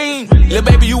really a scheme. Little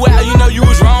baby, you out, you know you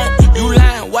was wrong. You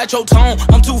lying, watch your tone.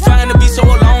 I'm too fine to be so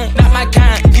alone. Not my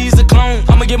kind, he's a clone.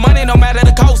 I'ma get money no matter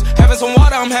the cost. Having some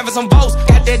water, I'm having some boast.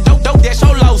 Got that dope, that's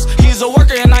your loss. He's a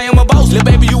worker and I am a boss. Little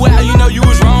baby, you out, you know you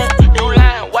was wrong. You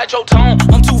lying, watch your tone.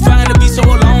 I'm too fine to be so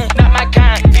alone. Not my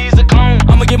kind, he's a clone.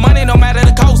 I'ma get money no matter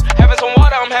the cost. Having some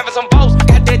water, I'm having some boast.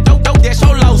 Got that dope, that's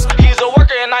your loss. He's a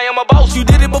worker and I am a boss. You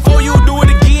did it before, you would do it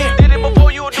again. Did it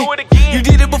before, you would do it again. You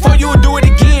did it before, you would do it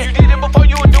again. You did it before,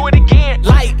 you would do it again.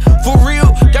 Like, for real,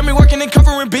 got me working and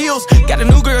covering bills. Got a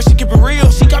new girl, she keep it real.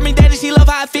 She got me daddy, she love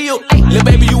how I feel. Little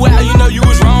baby, you out, you know you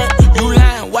was wrong. You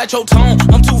lying, watch your tone.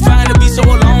 I'm too fine to be so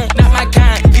alone. Not my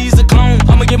kind, he's a clone.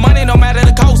 I'ma get money no matter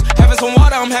the cost. Having some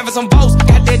water, I'm having some boast.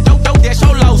 Got that dope, that's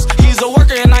your loss. He's a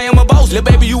worker and I am a boss. Little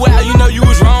baby, you out, you know you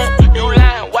was wrong. You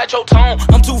lying, watch your tone.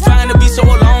 I'm too fine to be so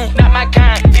alone. Not my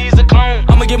kind, he's a clone.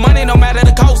 I'ma get money no matter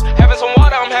the cost. Having some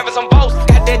water, I'm having some boast.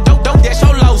 Got that dope, that's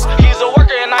your loss. He's a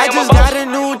worker and I am a boss. I just got a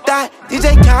new thought.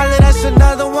 DJ Khaled, that's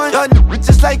another one. Y'all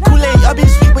just like Kool-Aid, y'all be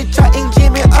sweet with y'all and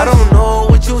Jimmy. I don't know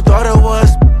what you thought it was.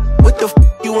 What the f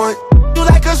you want? You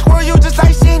like a squirrel, you just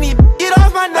like Shinny. Get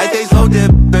off my neck. Like they slow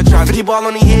dip, the trying 50 ball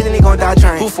on the head and they gon' die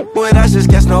trying. Who f with us, just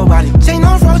guess nobody. Chain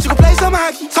on road, you can play some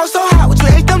hockey. So hot, what you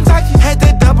ate them Takis. Had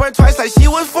to dump her twice like she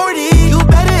was 40. You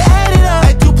better add it up.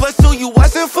 Like 2 + 2, you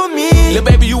wasn't for me. Little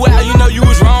baby, you out, you know you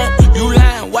was wrong. You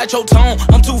lying, watch your tone.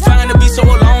 I'm too fine to be so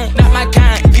alone. Not my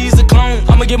kind, he's a clone.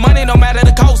 I'ma get money no matter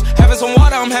the cost. Having some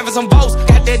water, I'm having some boast.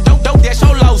 Got that dope, that's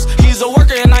your loss. He's a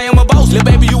worker and I am a boss. Little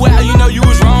baby, you out, you know you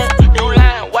was wrong. You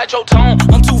lying, watch your tone.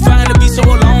 I'm too fine to be so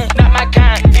alone. Not my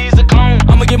kind, he's a clone.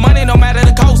 I'ma get money no matter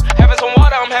the cost. Having some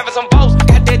water, I'm having some boast.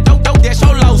 Got that dope, that's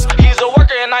your loss. He's a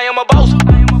worker and I am a boss.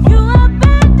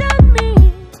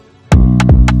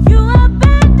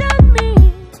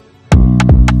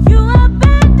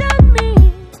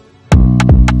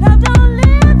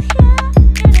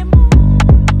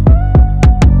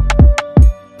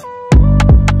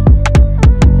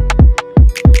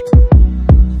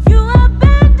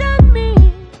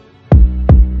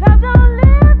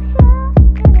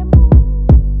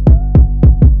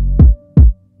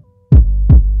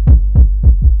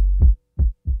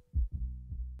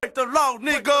 The law,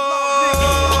 nigga.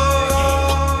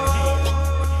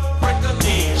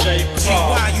 DJ Paul.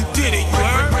 Why you did it, you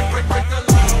heard?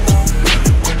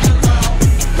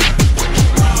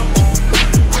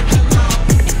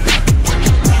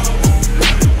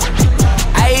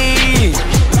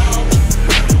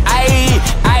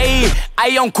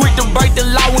 Ayy, I'm quick to break the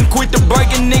law and quick to break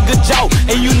a nigga jaw.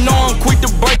 And you know I'm quick to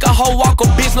break a hoe, walk a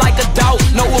bitch like a dog.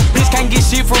 No, a bitch can't get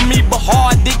shit from me but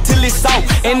hard dick till it's soft.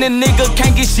 And the nigga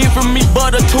can't get shit from me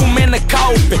but a 2-minute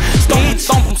coffin. Stomp him,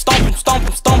 stomp him, stomp him, stomp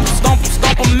him, stomp him, stomp him,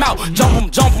 stomp him out. Jump him,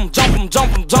 jump him, jump him,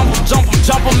 jump him, jump him, jump him,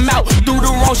 jump him out. Do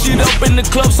the wrong shit up in the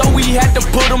club, so we had to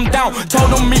put him down. Told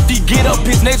him if he get up,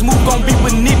 his next move gon' be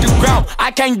beneath the ground.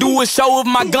 I can't do a show if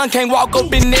my gun can't walk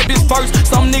up in that bitch first.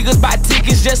 Some niggas buy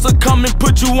tickets just to come and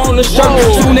put you on the shirt.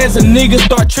 Soon as a nigga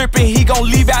start tripping, he gon'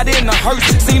 leave out in a hearse.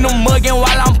 Seen him mugging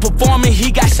while I'm performing,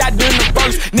 he got shot during the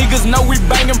verse. Niggas know we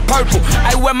bangin' purple.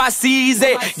 I where my C's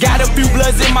at, got a few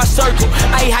bloods in my circle.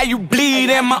 Ay, how you bleed?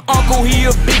 And my uncle, he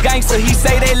a big gangster, he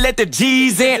say they let the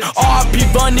G's in.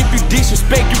 RP Bun, if you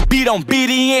disrespect, you beat on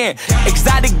BDN.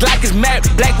 Exotic Glock is matte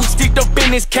black, we sticked up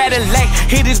in his Cadillac.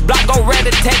 Hit his block, go rat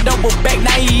attack, double back,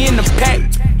 now he in the pack.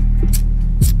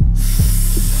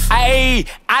 Ayy,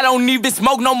 I don't even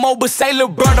smoke no more, but say lil'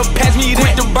 brother, pass me that.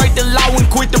 Quick to break the law and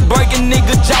quick to break a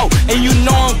nigga jaw. And you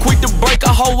know I'm quick to break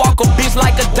a hoe, walk a bitch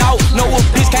like a dog. No, a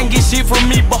bitch can't get shit from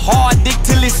me but hard dick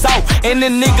till it's soft. And the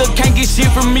nigga can't get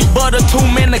shit from me but a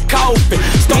 2-minute coffin.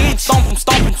 Stomp him, stomp him,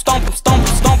 stomp him, stomp him, stomp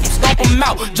him, stomp him, stomp him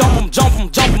out. Jump him, jump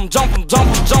him, jump him, jump him,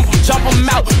 jump him, jump him, jump him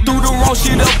out. Do the wrong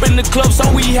shit up in the the club, so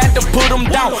we had to put him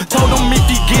down. Told him if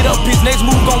he get up, his next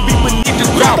move gon' be beneath the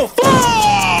ground.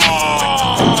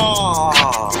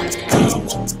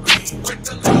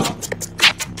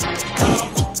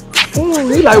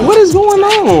 He like, what is going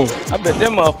on? I bet that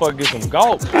motherfucker get some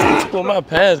golf. Put my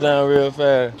pants down real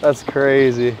fast. That's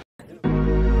crazy.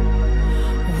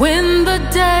 When the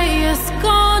day is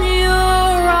gone, you're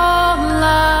all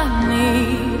I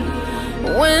need.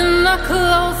 When I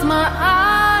close my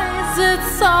eyes,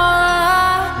 it's all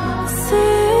I see.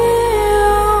 You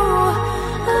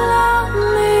love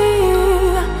me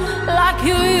like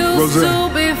you used to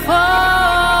before.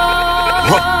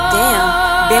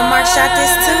 Damn, Ben Mark shot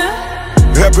this too?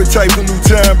 Appetite for new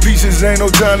timepieces, ain't no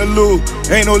time to lose.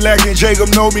 Ain't no lacking,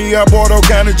 Jacob know me, I bought all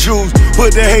kind of jewels.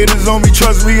 Put the haters on me,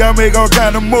 trust me, I make all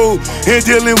kind of moves. And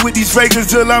dealing with these fakers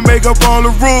till I make up all the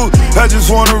rules. I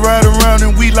just wanna ride around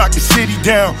and we lock the city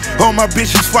down. All my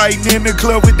bitches fighting in the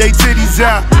club with they titties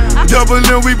out. Double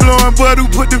M, we blowing bud who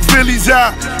put the Phillies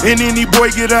out. And any boy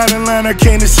get out of line, I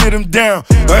can't sit him down.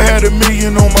 I had $1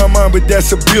 million on my mind, but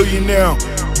that's $1 billion now.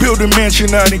 Build a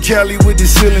mansion out in Cali with the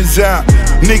ceilings out.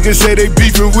 Niggas say they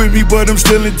beefing with me, but I'm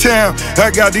still in town. I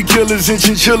got the killers and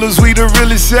chinchillas, we the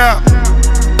realest out.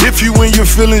 If you in your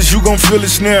feelings, you gon' feel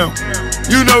us now.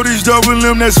 You know this double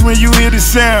M, that's when you hear the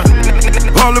sound.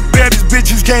 All the baddest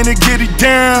bitches came to get it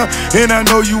down. And I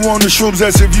know you on the shrooms,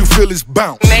 that's if you feel it's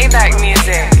bounce. Maybach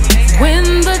music.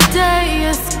 When the day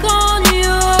is gone, you're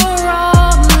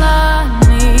all I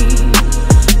need.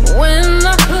 When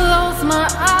I close my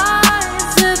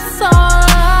eyes, it's all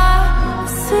I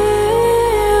see.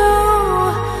 You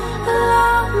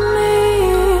love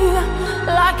me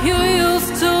like you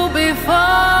used to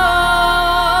before.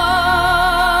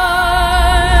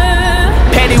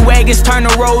 Wagons turn to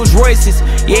Rolls Royces,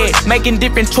 yeah, making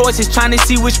different choices, trying to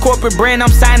see which corporate brand I'm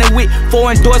signing with.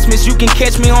 For endorsements, you can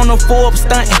catch me on the Forbes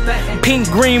stunting. Pink,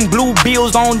 green, blue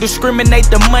bills, I don't discriminate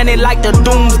the money like the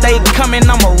doomsday coming.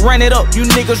 I'ma run it up. You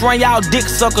niggas run y'all dick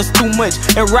suckers too much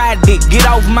and ride dick. Get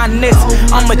off my nuts.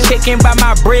 I'ma check in by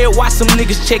my bread, watch some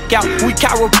niggas check out. We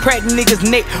chiropract niggas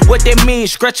neck. What that mean?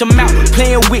 Stretch them out.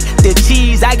 Playing with the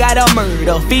cheese. I got a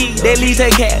murder feed that leads to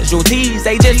casualties.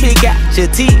 They just pick out your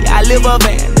teeth. I live a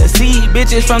fantasy.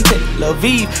 Bitches from Tel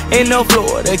Aviv in the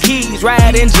Florida Keys,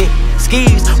 riding jet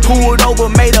skis. Pulled over,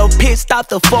 made a pit stop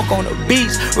the fuck on the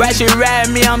beach. Ratchet ride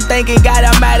me, I'm thinking got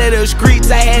him out of the streets.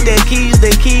 I had the key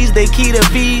to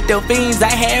feed the fiends.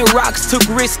 I had rocks, took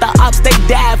risks, the ops they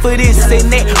died for this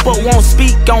and that, but won't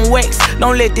speak on wax.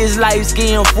 Don't let this light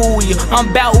skin fool you.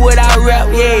 I'm bout what I rap,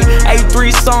 yeah.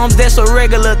 A3 songs, that's a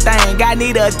regular thing. I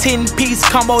need a 10-piece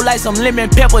combo like some lemon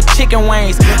pepper chicken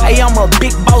wings. Hey, I'm a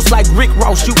big boss like Rick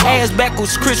Ross. You ass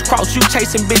backwards, crisscross. You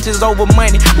chasing bitches over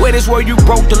money. Where this where you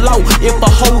broke the law. If a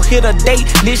hoe hit a date,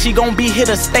 then she gon' be here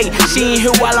to stay. She ain't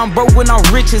here while I'm broke when I'm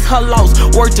rich, it's her loss.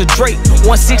 Word to Drake,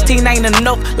 116 ain't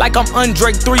enough, like I'm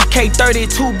Andre. 3K,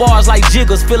 32 bars like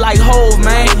jiggers, feel like Hov,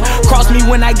 man. Cross me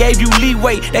when I gave you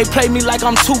leeway. They play me like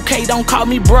I'm 2K, don't call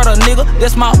me brother, nigga.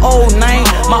 That's my old name.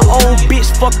 My old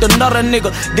bitch fucked another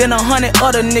nigga, then 100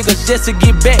 other niggas just to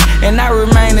get back, and I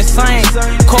remain the same.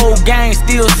 Cold gang,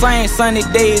 still same. Sunny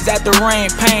days after rain,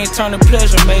 pain turn to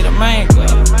pleasure, made a man.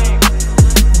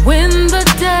 When the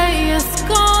day is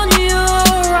gone, you're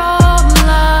all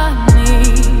I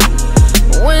need.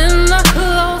 When I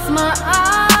close my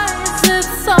eyes,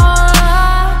 it's all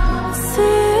I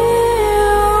see. You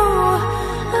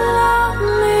love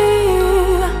me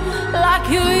like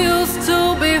you used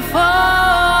to before.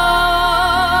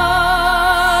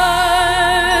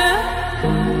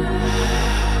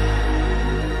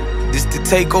 This the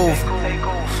takeover.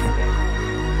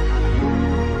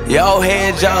 Y'all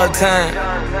had y'all time.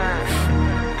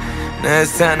 Now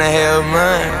it's time to have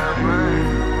mine.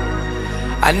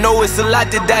 I know it's a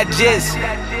lot to digest.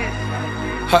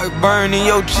 Heart burn in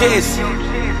your chest.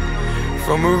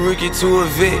 From a rookie to a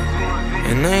vet,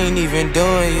 and I ain't even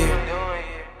done yet.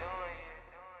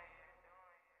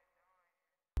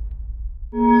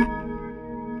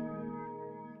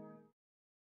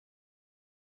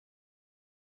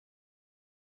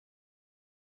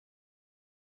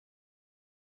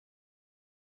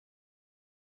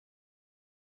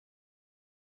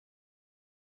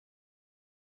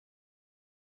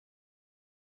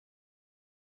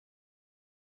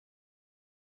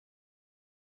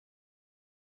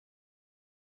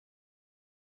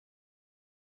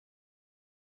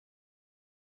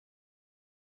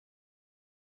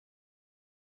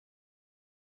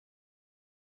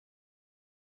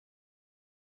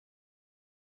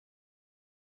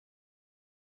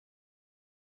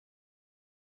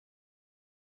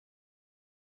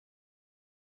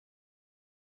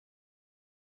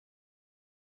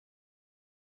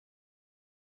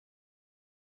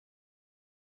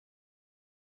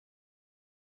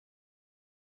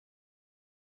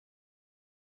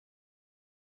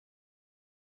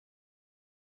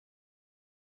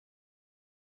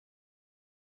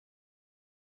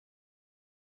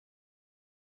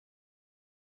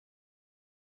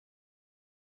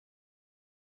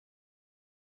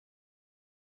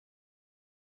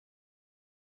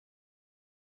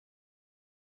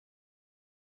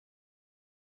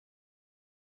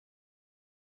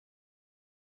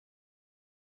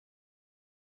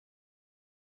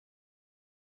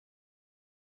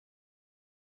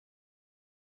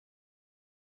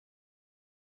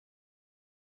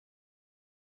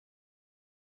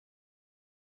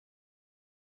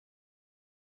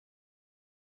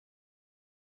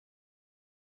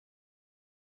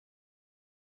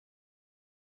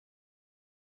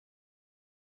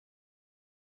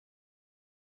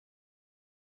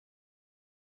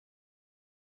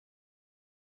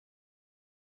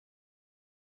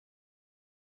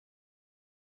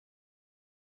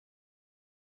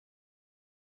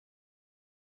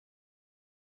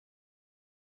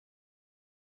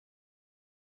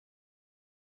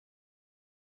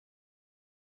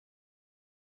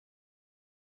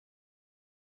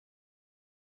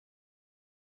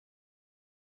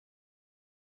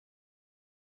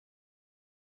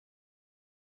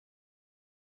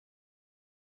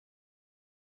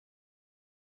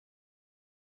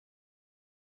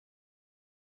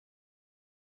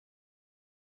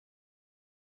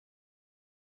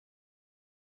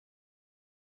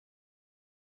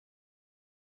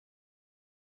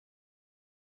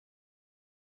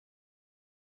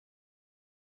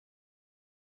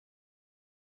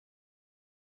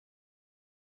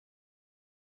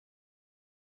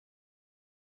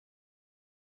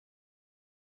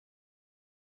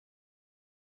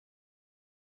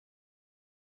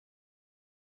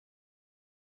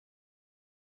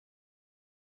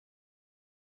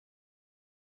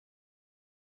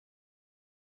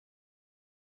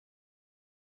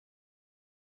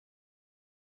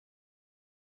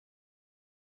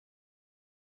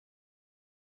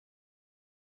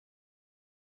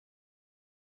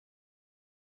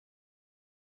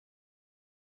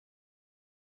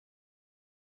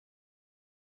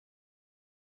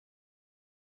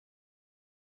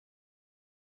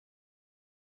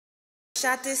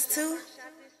 Shot this too?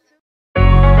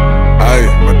 Aye,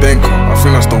 I think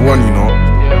that's the one, you know.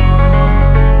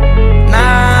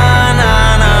 Nah,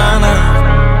 nah, nah, nah.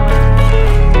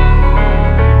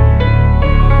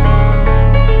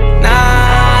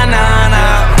 Nah, nah,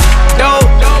 nah. Dope,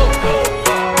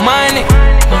 money,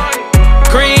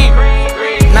 cream.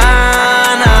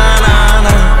 Nah, nah, nah,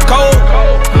 nah. Cold,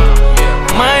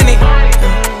 money,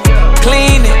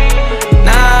 clean it.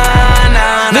 Nah,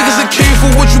 nah, nah. Niggas that came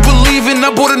for what you believe in. I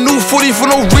bought a new 40 for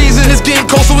no reason. It's getting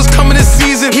cold, so it's coming this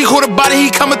season. He caught a body, he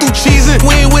coming through cheesing.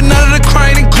 We ain't with none of the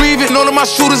crying and grieving. All of my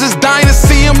shooters is dying to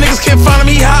see him. Niggas can't find him,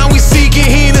 he high and we seeking.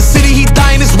 He in the city, he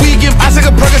dying this weekend. I take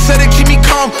a Percocet and keep me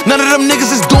calm. None of them niggas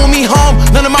is doing me harm.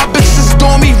 None of my bitches is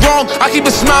doing me wrong. I keep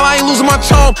a smile, I ain't losing my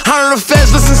charm. 100 of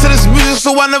feds listen to this music,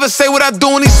 so I never say what I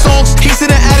do in these songs. He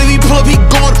sitting at it, he pull up, he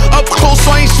gone up close,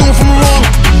 so I ain't shooting from long.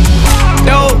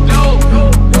 Dope,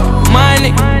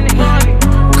 money,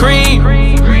 cream.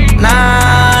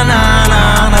 Nah, nah,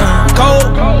 nah, nah.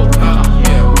 Cold,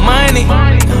 money,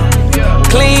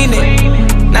 clean it.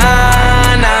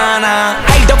 Nah, nah, nah.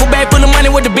 Hey, double bag full of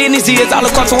money, what the business is. All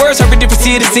across the world, serving different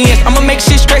citizens. I'ma make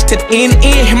shit stretch to the end.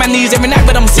 Hit my knees every night,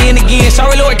 but I'm seeing again.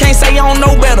 Sorry, Lord, can't say I don't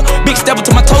know better. Big step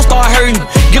till my toes start hurting.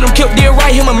 Get him killed, dead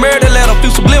right, him a murder letter. Few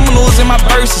subliminals in my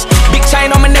verses. Big chain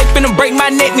on my neck, finna break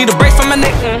my neck. Need a break from my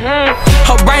neck.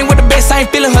 Her brain with the best, I ain't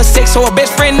feeling her sex. So her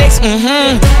best friend next.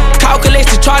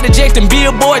 Calculates to chart ejecting.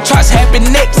 Billboard charts happen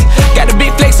next. Got a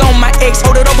big flex on my ex.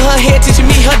 Hold it over her head, teaching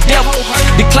me her depth.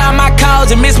 Decline my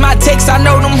calls and miss my texts. I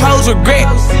know them hoes regret.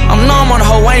 I'm numb on the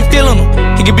hoe, I ain't feeling them.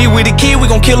 He can be with the kid, we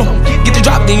gon' kill him. Get the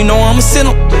drop, then you know I'ma send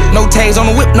him. No tags on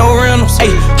the whip, no rentals.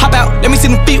 Ayy, hop out, let me see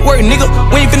them feet work, nigga.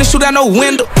 We ain't finna shoot out no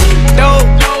window. Dope,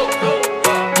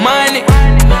 money,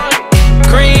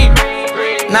 cream.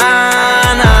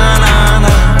 Nah, nah, nah,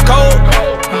 nah. Cold,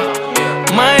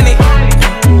 money,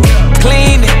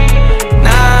 clean it.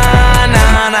 Nah,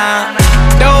 nah, nah.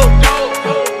 Dope,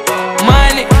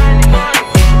 money,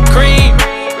 cream.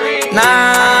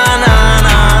 Nah, nah,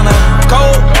 nah, nah.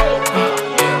 Cold,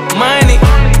 money,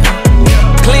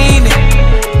 clean it.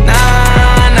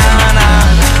 Nah, nah, nah.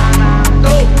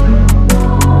 Dope,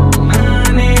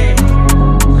 money,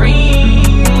 cream.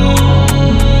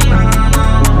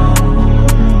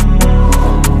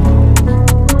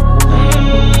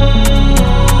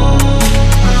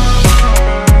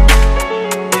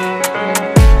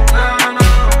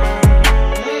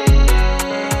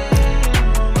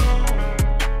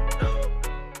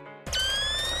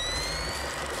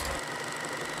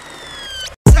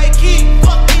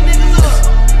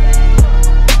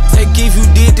 Take if you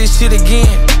did this shit again. You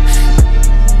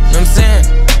know what I'm saying?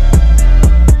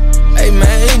 Hey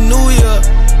man, hey New Year.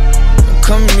 Don't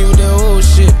come at me with that old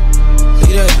shit.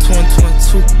 Leave that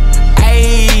 2022.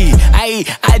 Ayy,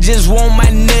 I just want my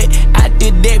nut. I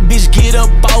did that bitch get up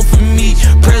off of me.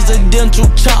 Presidential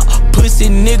chop, pussy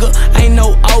nigga, ain't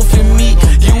no off in me.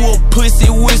 You a pussy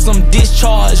with some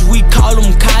discharge. We call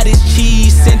them cottage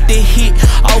cheese. Sent the hit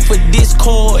off of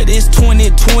Discord. It's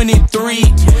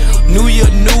 2023. New year,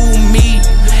 new me.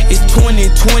 It's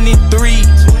 2023.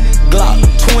 Glock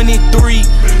 23.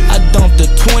 I dumped a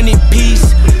 20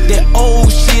 piece. That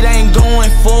old shit ain't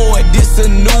going forward. This a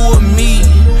newer me.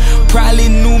 Probably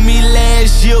knew me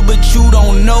last year, but you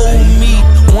don't know me.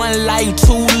 One life,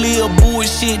 two live,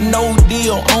 bullshit, no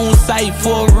deal. On site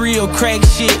for real, crack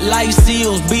shit like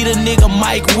seals. Beat a nigga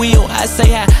Mike Will. I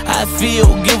say how I feel,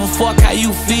 give a fuck how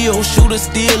you feel. Shooter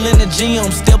still in the gym,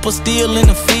 stepper still in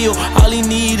the field. All he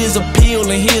need is a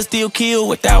pill and he'll still kill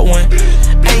without one.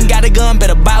 Ain't got a gun,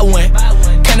 better buy one.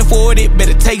 Can't afford it,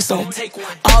 better take some.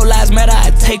 All lives matter,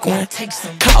 I take one.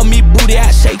 Call me booty, I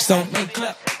shake some.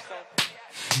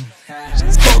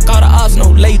 Fuck all the ops, no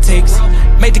latex.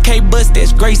 Make the K bust,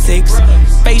 that's grade 6.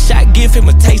 Face shot, give him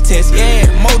a taste test, yeah.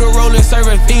 Motorola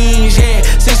serving fiends, yeah.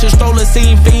 Since your stroller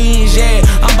seen fiends, yeah.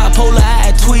 I'm bipolar,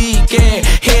 I tweak, yeah.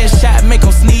 Headshot, make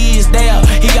him sneeze, there.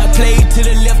 He got played to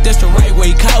the left, that's the right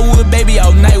way. Cottonwood, baby,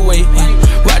 all night way.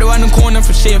 Right around the corner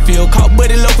from Sheffield. Caught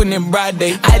Buddy Local in broad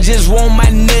day. I just want my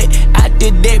nut. I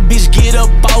did that bitch get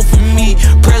up off of me.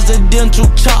 Presidential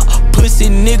chop, pussy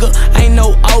nigga, ain't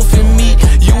no off in me.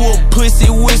 You a pussy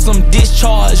with some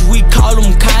discharge. We call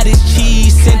them cottage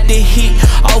cheese. Sent the hit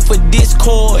off of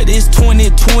Discord. It's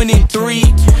 2023.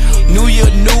 New year,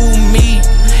 new me.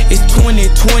 It's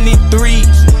 2023.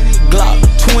 Glock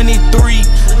 23.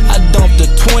 I dumped a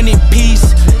 20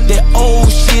 piece. That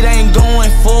old shit ain't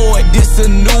going forward. This a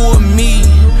newer me.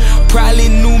 Probably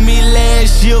knew me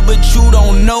last year, but you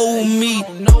don't know me.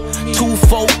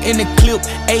 2-4 in the clip,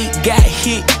 8 got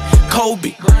hit.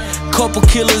 Kobe, couple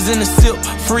killers in the sip,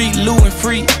 free Lou and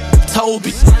free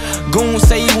Toby. Goon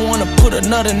say you wanna put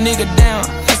another nigga down,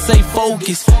 I say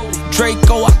focus.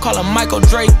 Draco, I call him Michael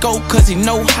Draco, cause he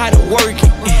know how to work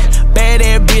it. Bad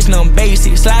ass bitch, none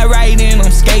basic. Slide right in,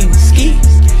 I'm skating, ski.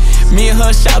 Me and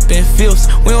her shopping fifths,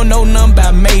 we don't know nothing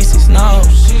about Macy's, no.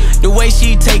 The way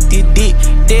she take the dick,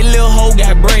 that little hoe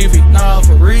got bravery, nah,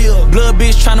 for real. Blood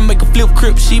bitch tryna make a flip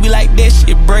crip, she be like, that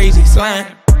shit brazy, slime.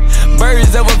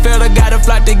 Birds ever fell, gotta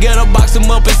fly together, box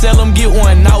them up and sell them, get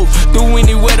one out. Through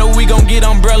any weather, we gon' get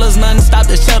umbrellas, nothing stop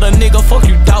the shelter, nigga, fuck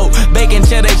you dog. Bacon,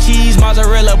 cheddar, cheese,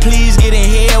 mozzarella, please get in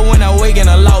here when I wake in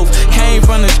a loaf. Came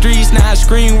from the streets, now I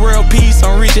scream world peace,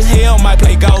 I'm rich as hell, might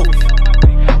play golf.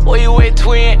 Where you at,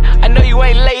 twin? I know you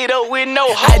ain't laid up with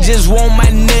no hoe. I just want my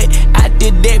nut,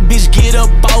 after that bitch get up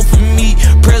off of me.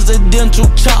 Presidential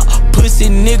chop, pussy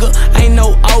nigga, ain't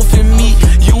no off in me.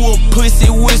 You a pussy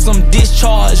with some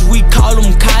discharge, we call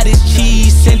them cottage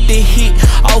cheese. Sent the hit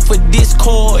off of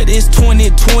Discord, it's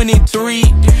 2023.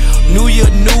 New year,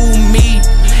 new me,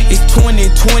 it's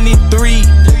 2023.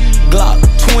 Glock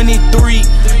 23,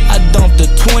 I dumped a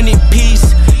 20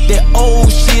 piece. That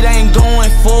old shit ain't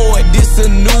going forward, this a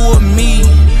newer me.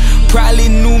 Probably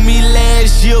knew me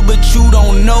last year, but you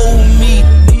don't know me.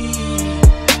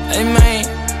 Hey man,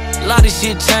 a lot of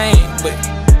shit changed, but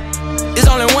it's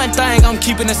only one thing I'm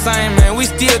keeping the same, man. We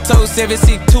still told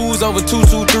 762s over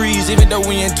 223s, even though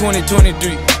we in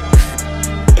 2023.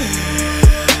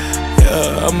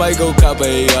 Yeah, I might go cop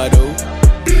a AR though.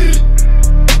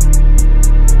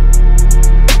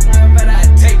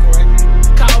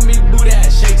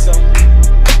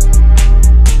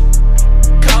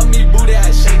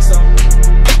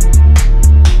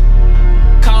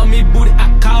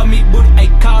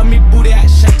 Call me booty, I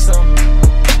shake some.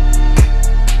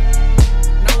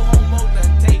 No homo,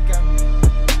 none taker.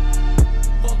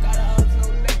 Fuck out of hugs, no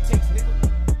latex, nigga.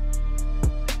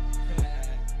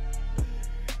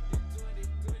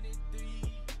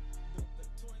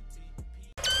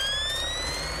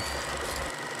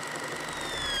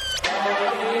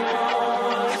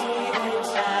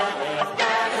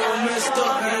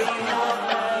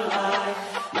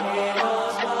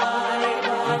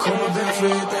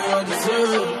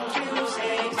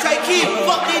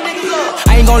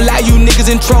 I ain't gon' lie, you niggas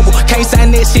in trouble. Can't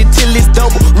sign that shit till it's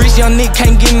double. Rich young nigga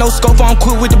can't get no scope. I'm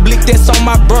quick with the blick, that's on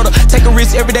my brother. Take a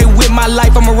risk every day with my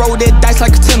life. I'ma roll that dice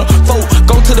like a tenor. Fold,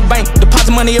 go to the bank,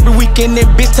 deposit money every weekend. That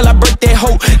bitch till I break that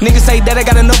hoe. Niggas say that I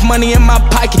got enough money in my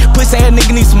pocket. Pussy ass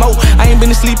nigga need smoke. I ain't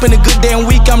been asleep in a good damn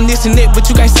week. I'm this and that, but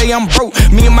you can't say I'm broke.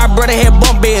 Me and my brother had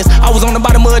bump beds. I was on the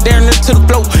bottom of it, down to the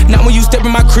floor. Now when you step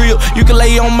in my crib, you can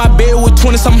lay on my bed with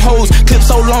 20-something hoes. Clip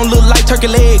so long, look like turkey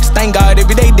legs. Thank God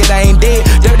every day that I ain't dead.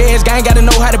 Dirty ass gang, gotta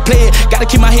know how to play it. Gotta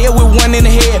keep my head with one in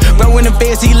the head. Bro in the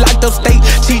feds, he locked up state.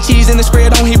 Cheese in the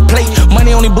spread on his plate.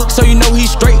 Money on his book, so you know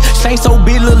he's straight. Shane so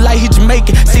big, look like he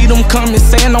Jamaican. See them coming,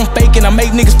 saying I'm faking. I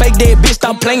make niggas fake that bitch,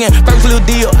 stop playing. First little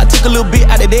deal, I took a little bit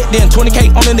out of that. Then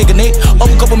 20K on the nigga neck. Over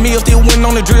a couple meals, still winning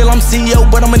on the drill. I'm CEO,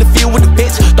 but I'm in the field with the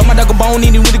bitch. Throw my dog a bone,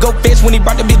 and he went to go fetch. When he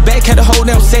brought the bitch back, had a whole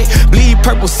damn set. Bleed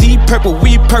purple, see purple,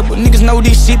 we purple. Niggas know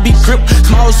this shit be grip.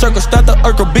 Small circle, start the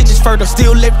Urkel. Bitches further,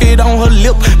 still left it on her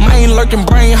lip. Mind lurking,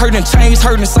 brain hurting, chains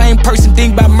hurting. Same person,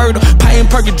 think about murder. Pain,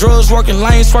 perking, drugs working,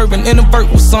 lane swerving. In the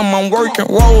vert with something I'm working.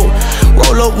 Roll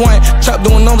up one, trap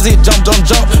doing numbers, it jump.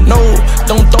 No,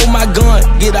 don't throw my gun.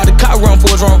 Get out the car, run for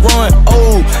it, run.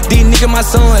 Oh, these niggas my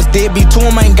sons, deadbeat to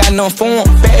them, ain't got nothing for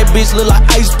them. Bad bitch look like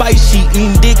Ice Spice, she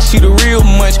eating dick, she the real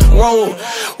munch. Roll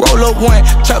up one,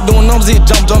 trap doing numbers, it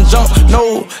jump.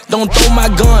 No, don't throw my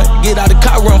gun. Get out the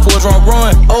car, run for it,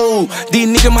 run. Oh, these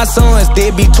niggas my sons,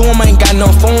 deadbeat to them, ain't got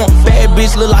nothing for them. Bad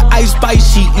bitch look like Ice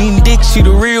Spice, she eating dick, she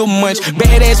the real munch.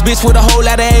 Badass bitch with a whole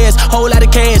lot of ass, whole lot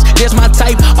of cash, that's my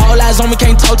type. All eyes on me,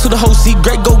 can't talk to the hoe. See,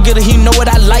 great go get her, he know what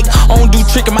I like. I don't do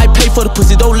trick, I might pay for the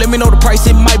pussy. Don't let me know the price,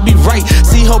 it might be right.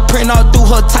 See her print all through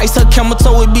her tights, her camel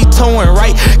toe, it be towing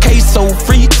right. Queso,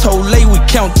 frito, lay, we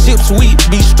count chips, we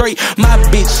be straight. My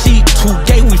bitch, she too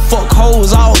gay, we fuck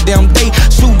hoes all damn day.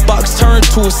 Shoebox turn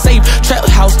to a safe, trap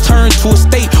house turn to a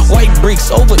state. White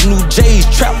bricks over new J's,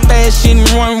 trap fashion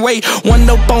runway. One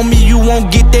up on me, you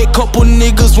won't get that. Couple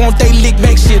niggas want they lick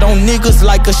back shit on niggas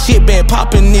like a shit bag.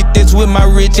 Popping it, that's with my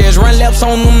rich ass. Run laps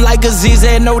on them like a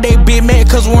zigzag. Know they big mad,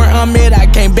 cause where I'm at, I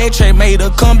can't backtrack. Made a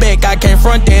comeback, I can't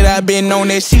front that. I been on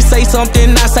that. She say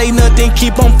something, I say nothing.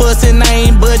 Keep on fussing, I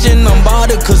ain't budging. I'm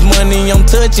bothered, cause money I'm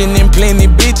touching. And plenty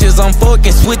bitches I'm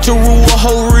fucking. Switcheroo a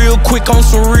hoe real quick on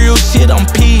some real shit. I'm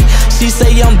P. She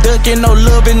say I'm ducking, no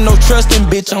loving, no trusting,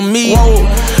 bitch, I'm me. roll.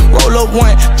 Roll up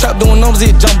one, trap doing numbers,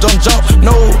 it jump, jump, jump.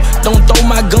 No, don't throw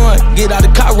my gun, get out the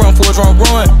car, run for it, run,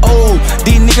 run. Oh,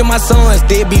 these niggas my sons,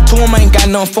 deadbeat to them, ain't got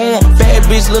nothing for them. Bad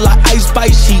bitch look like Ice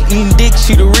Spice, she eating dick,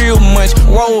 she the real munch.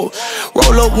 Roll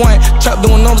up one, trap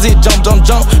doing numbers, it jump, jump,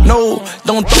 jump. No,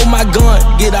 don't throw my gun,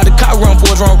 get out the car, run for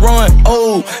it, run, run.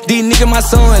 Oh, these niggas my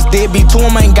sons, deadbeat to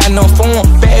them, ain't got nothing for them.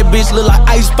 Bad bitch look like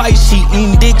Ice Spice, she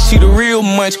eating dick, she the real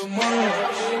munch.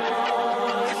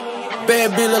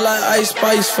 Bad bitch look like Ice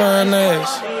Spice, fine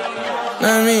ass. Know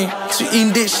what I mean? She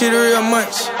eating dick shit real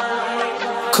much.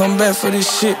 Come back for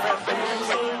this shit.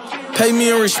 Pay me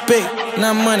in respect,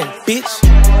 not money, bitch.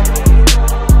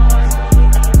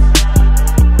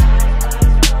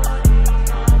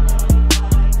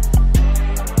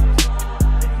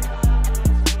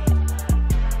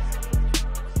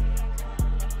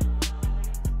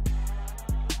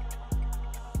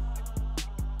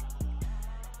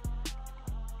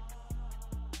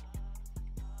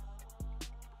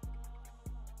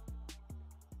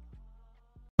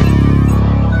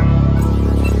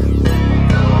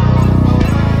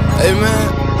 Hey man,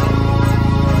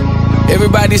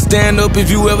 everybody stand up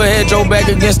if you ever had your back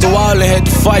against the wall and had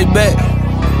to fight back.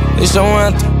 It's your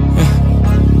anthem.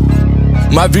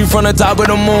 My view from the top of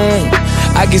the moon,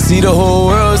 I can see the whole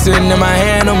world sitting in my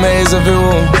hand, a maze of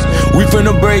views. We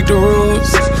finna break the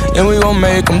rules, and we gon'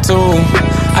 make them too.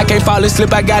 I can't fall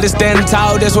asleep, I gotta stand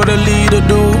tall, that's what a leader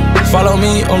do. Follow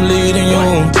me, I'm leading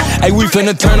you. Hey, we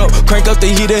finna turn up, crank up the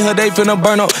heat in here, they finna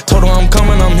burn up. Told them I'm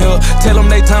coming, I'm here, tell them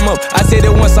they time up. I said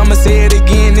it once, I'ma say it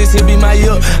again, this here be my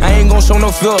year. I ain't gon' show no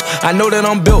fear, I know that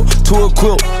I'm built to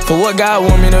equip for what God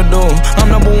want me to do. I'm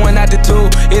number one out the two,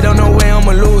 it don't know where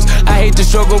I'ma lose. I hate the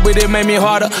struggle, but it made me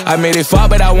harder. I made it far,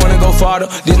 but I wanna go farther.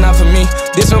 This not for me,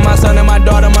 this for my son and my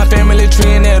daughter, my family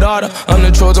tree and their daughter. I'm the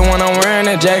chosen one, I'm wearing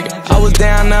that jacket. I was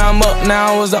down, now I'm up,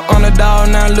 now I was the underdog,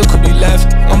 now look who be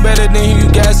laughing. I'm better than you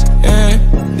guys, yeah.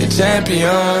 The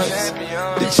champions,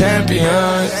 the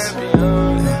champions.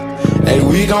 Hey,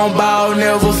 we gon' ball,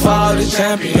 never fall, the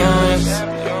champions,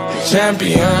 the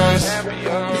champions,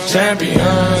 the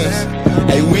champions.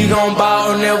 Hey, we gon'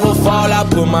 ball, never fall, I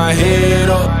put my head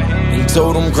up and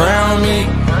told them crown me.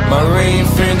 My ring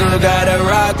finger got a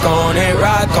rock on it,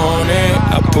 rock on it.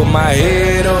 I put my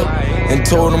head up and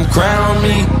told them crown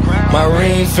me. My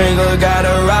ring finger got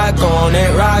a rock on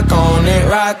it, rock on it,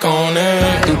 rock on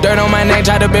it. Do dirt on my name,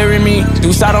 try to bury me.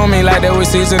 Do side on me like that was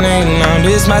seasoning. Now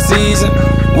this my season.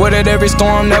 Weathered every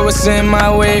storm that was sent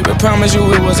my way, but promise you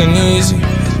it wasn't easy.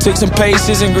 Took some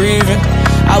patience and grieving.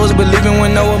 I was believing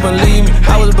when no one believed me.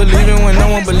 I was believing when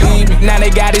no one believed me. Now they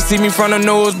gotta see me from the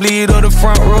nosebleed or the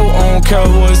front row. I don't care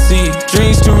what see.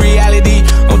 Dreams to reality,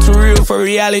 I'm too real for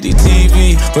reality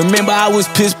TV. Remember I was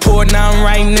piss poor, now I'm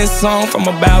writing this song from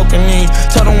a balcony.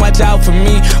 Told them watch out for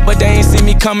me, but they ain't see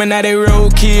me coming, now they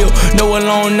roadkill. No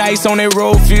alone nights on that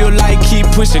road, feel like keep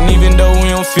pushing even though we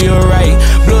don't feel right.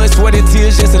 Blood, sweat and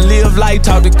tears just to live life.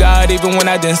 Talk to God even when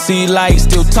I didn't see light.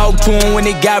 Still talk to him when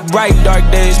it got bright. Dark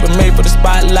days but made for the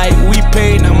spotlight. We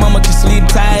paid, now mama can sleep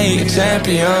tight. The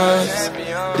champions,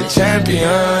 the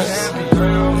champions.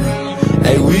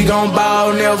 Hey, we gon'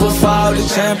 ball, never fall. The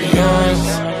champions,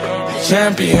 the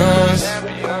champions,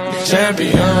 the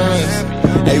champions.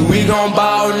 Hey, we gon'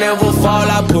 ball, never fall.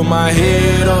 I put my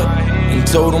head up and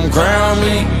told them crown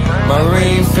me. My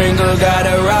ring finger got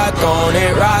a rock on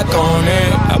it, rock on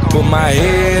it. I put my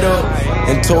head up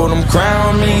and told them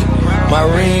crown me. My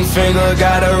ring finger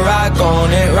got a rock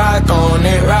on it, rock on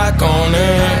it, rock on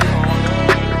it.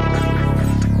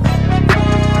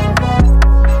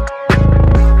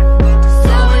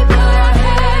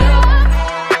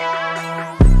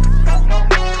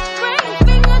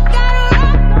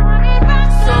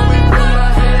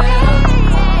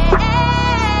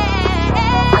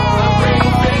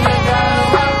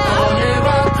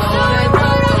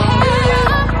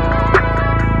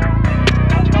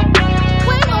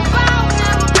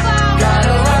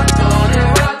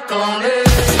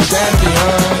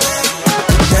 Champions.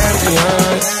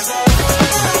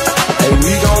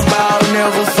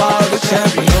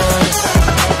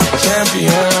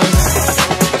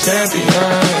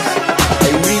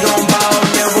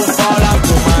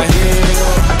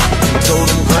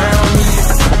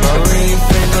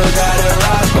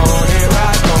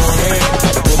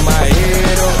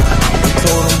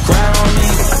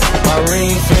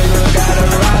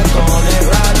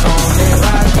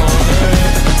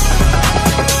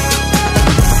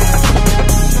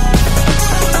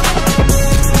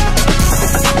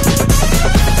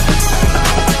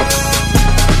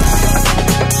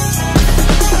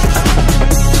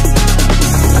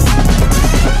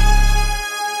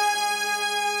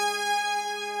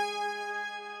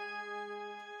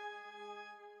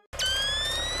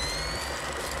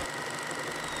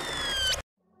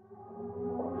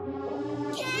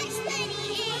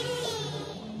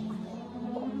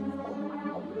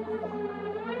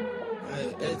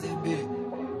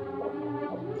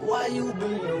 why you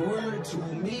being weird to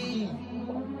me?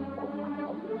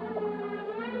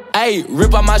 Ayy,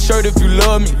 rip out my shirt if you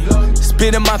love me.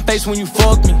 Spit in my face when you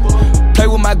fuck me. Play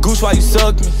with my goose while you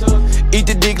suck me. Eat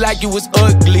the dick like you was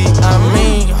ugly. I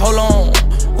mean, hold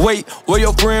on, wait, where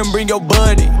your friend bring your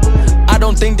buddy? I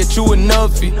don't think that you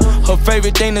enough it. Her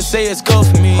favorite thing to say is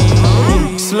cuff me.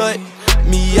 Slut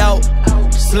me out,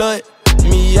 slut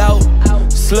me out,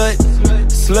 slut,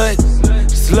 slut,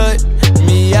 slut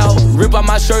me out. Rip out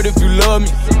my shirt if you love me.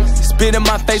 Spit in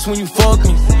my face when you fuck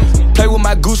me. Play with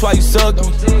my goose while you suck me.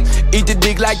 Eat the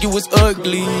dick like you was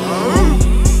ugly.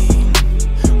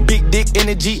 Big dick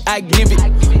energy, I give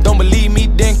it. Don't believe me,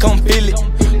 then come feel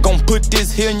it. Gon' put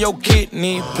this here in your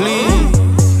kidney, please.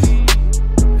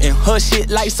 And her shit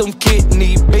like some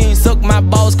kidney beans. Suck my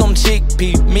balls, come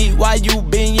chickpea me. Why you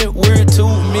being weird to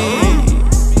me?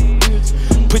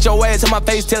 Put your ass in my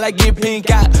face till I get pink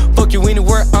eye. Fuck you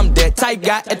anywhere, I'm that type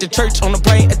guy. At the church, on the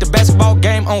plane, at the basketball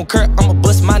game, on Kurt, I'ma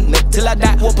bust my nut till I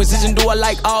die. What position do I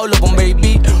like? All of them,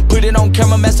 baby. Put it on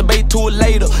camera, masturbate to it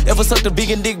later. Ever sucked a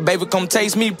vegan dick, baby, come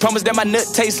taste me. Promise that my nut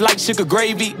tastes like sugar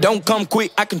gravy. Don't come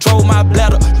quick, I control my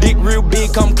bladder. Dick real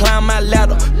big, come climb my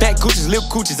ladder. Fat coochies, lip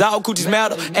coochies, all coochies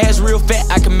matter. Ass real fat,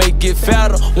 I can make it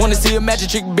fatter. Wanna see a magic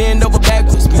trick bend over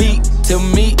backwards. Meat to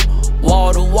meat,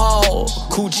 wall to wall,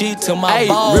 coochie to my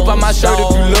balls. Rip out my shirt if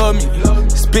you love me.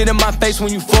 Spit in my face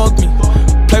when you fuck me.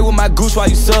 Play with my goose while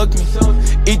you suck me.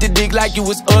 Eat the dick like you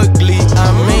was ugly.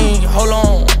 I mean, hold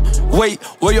on, wait,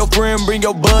 where your friend bring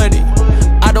your buddy?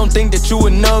 I don't think that you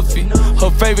enough it.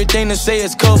 Her favorite thing to say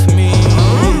is cuff me.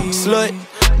 Slut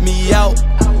me out,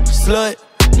 slut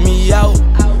me out,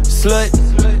 slut,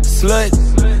 slut,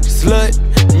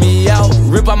 slut me out.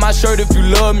 Rip out my shirt if you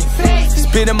love me.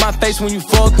 Spit in my face when you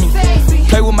fuck me.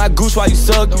 Play with my goose while you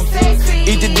suck me.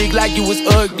 Eat the dick like you was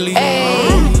ugly.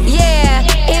 Ay, yeah,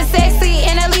 it's sexy.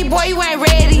 NLE boy, you ain't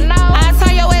ready. I'll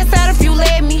turn your ass out if you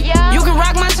let me. You can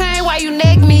rock my chain while you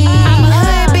neck me. I'm a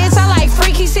hood bitch, I like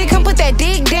freaky shit. Come put that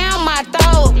dick down my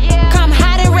throat. Come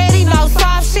hot and ready, no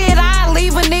soft shit. I'll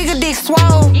leave a nigga dick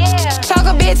swole.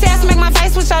 Choke a bitch ass, make my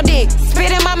face with your dick.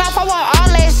 Spit in my mouth, I want all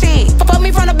that shit. Fuck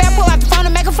me from the back, pull out the phone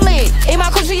and make a flick. Eat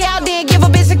my coochie out, then give a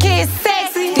bitch a kiss.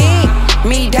 Sexy. Dick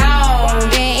me down,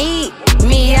 then eat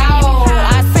me out.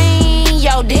 I seen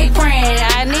your dick print,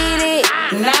 I need it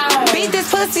now. Beat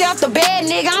this pussy off the bed,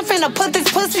 nigga. I'm finna put this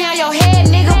pussy on your head,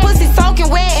 nigga. Pussy soaking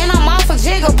wet and I'm off a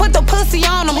jigger. Put the pussy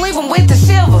on him, leave him with the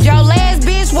shiver. Your last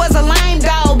bitch was a lame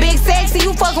dog. Big sexy,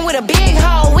 you fucking with a big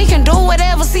hoe. We can do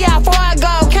whatever, see how far I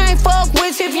go. Can't fuck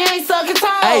with you if you ain't sucking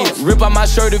toes. Ayy, rip out my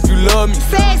shirt if you love me.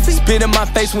 Sexy. Spit in my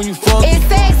face when you fuck me. It's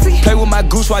sexy. Play with my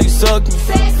goose while you suck me.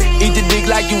 Sexy. Eat the dick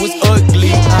like you was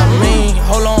ugly. I mean,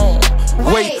 hold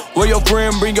on, wait, where your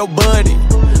friend bring your buddy?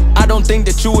 I don't think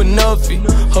that you enough it.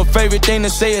 Her favorite thing to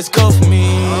say is cuff me.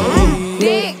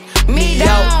 Dick me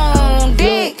down,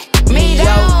 dick me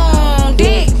down,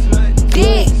 dick,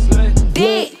 dick,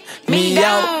 dick me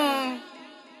down.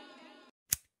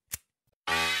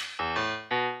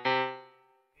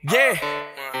 Yeah.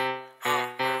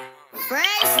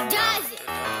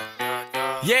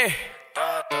 Yeah.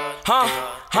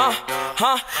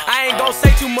 I ain't gon'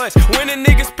 say too much when a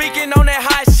nigga speaking on that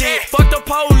hot shit. Fuck the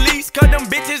police, cause them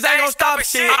bitches ain't gon' stop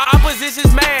shit.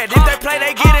 Opposition's mad, if they play,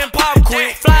 they getting pop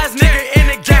quick. Flies nigga in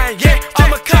the gang, yeah,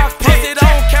 I'm a cockpit. Post it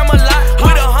on Camelot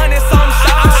with 100-something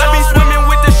shots. I be swimming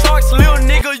with the sharks, little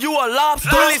nigga, you a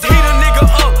lobster. Bullets heat a nigga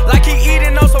up like he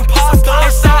eating on some pasta.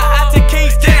 And shout out to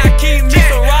Kingston, I keep me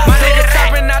some rocks. My nigga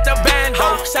chopping out the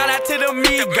bando, shout out to the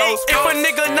Migos. If a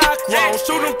nigga knock wrong,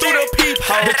 shoot him through the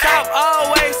peephole. The top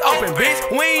always open, bitch,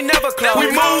 we ain't never close. We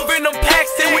moving them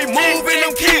packs and we moving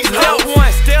them keys. Step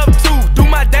 1, step 2, do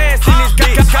my dance in this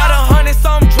bitch. Got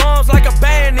 100-something drums like a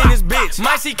band in this bitch.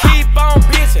 Might she keep on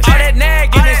bitching, all that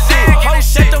nagging and shit. Ho,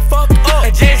 shut the fuck up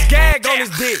and just gag on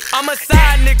this dick. I'm a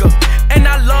side nigga, and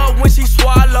I love when she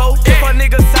swallow. If a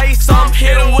nigga say something,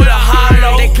 hit him with a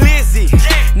hollow. They glizzy,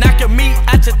 knock your meat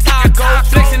out your taco.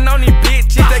 Flexing on these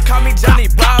bitches, they call me Johnny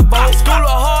Bravo. School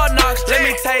of hard knocks, let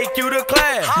me take you to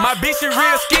class. My bitch is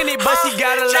real skinny, but she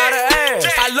got a lot of ass.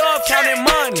 I love counting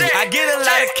money, I get a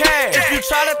lot of cash. If you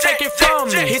try to take it from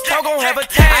me, his toe gon' have a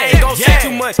tag. I ain't gon' say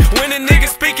too much when a nigga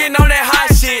speaking on that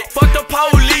hot shit. Fuck the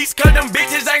police, cause them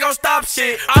bitches ain't gon' stop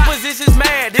shit. Opposition's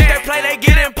mad, if they play, they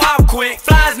getting pop quick.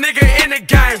 Flies nigga in the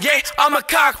game, yeah, I'm a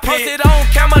cockpit. Post it on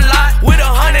Camelot with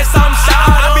 100-something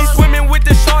shots. I be swimming with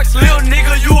the sharks, little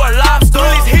nigga, you a lobster.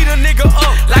 Bullets heat a nigga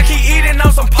up like he eating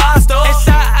on some pasta. And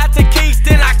shout out to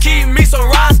Kingston, I keep me some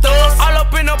rosters. All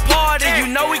up in the party, you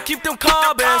know we keep them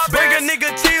carbons. Bring a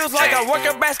nigga chills like I work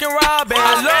at Baskin robbing.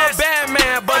 I love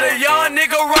Batman, but a young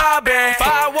nigga robbing.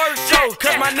 Fireworks show,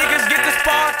 cause my niggas get the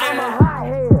spark. I'm a hot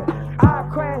head, I'll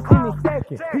crash any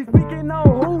second. He's speaking on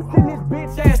who send this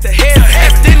bitch ass to hell.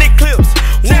 Extended clips,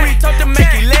 when we talk to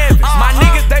make 11. My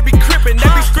niggas, they be crippin', they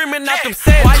be screaming out them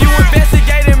sets. Why you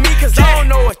investigating me, cause I don't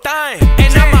know a thing.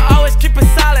 And I'ma always keep it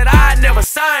solid, I never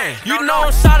sign. You know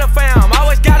I'm shot of fam,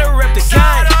 always gotta rep the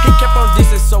gang. He kept on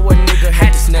dissing, so a nigga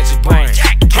had to snatch his brain.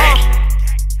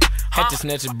 Had to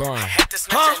snatch his brain.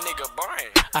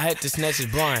 I had to snatch his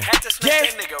brain. Yeah,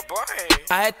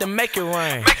 I had to make it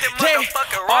rain. Yeah,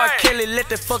 R. Kelly let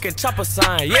the fucking chopper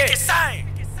sign. Yeah.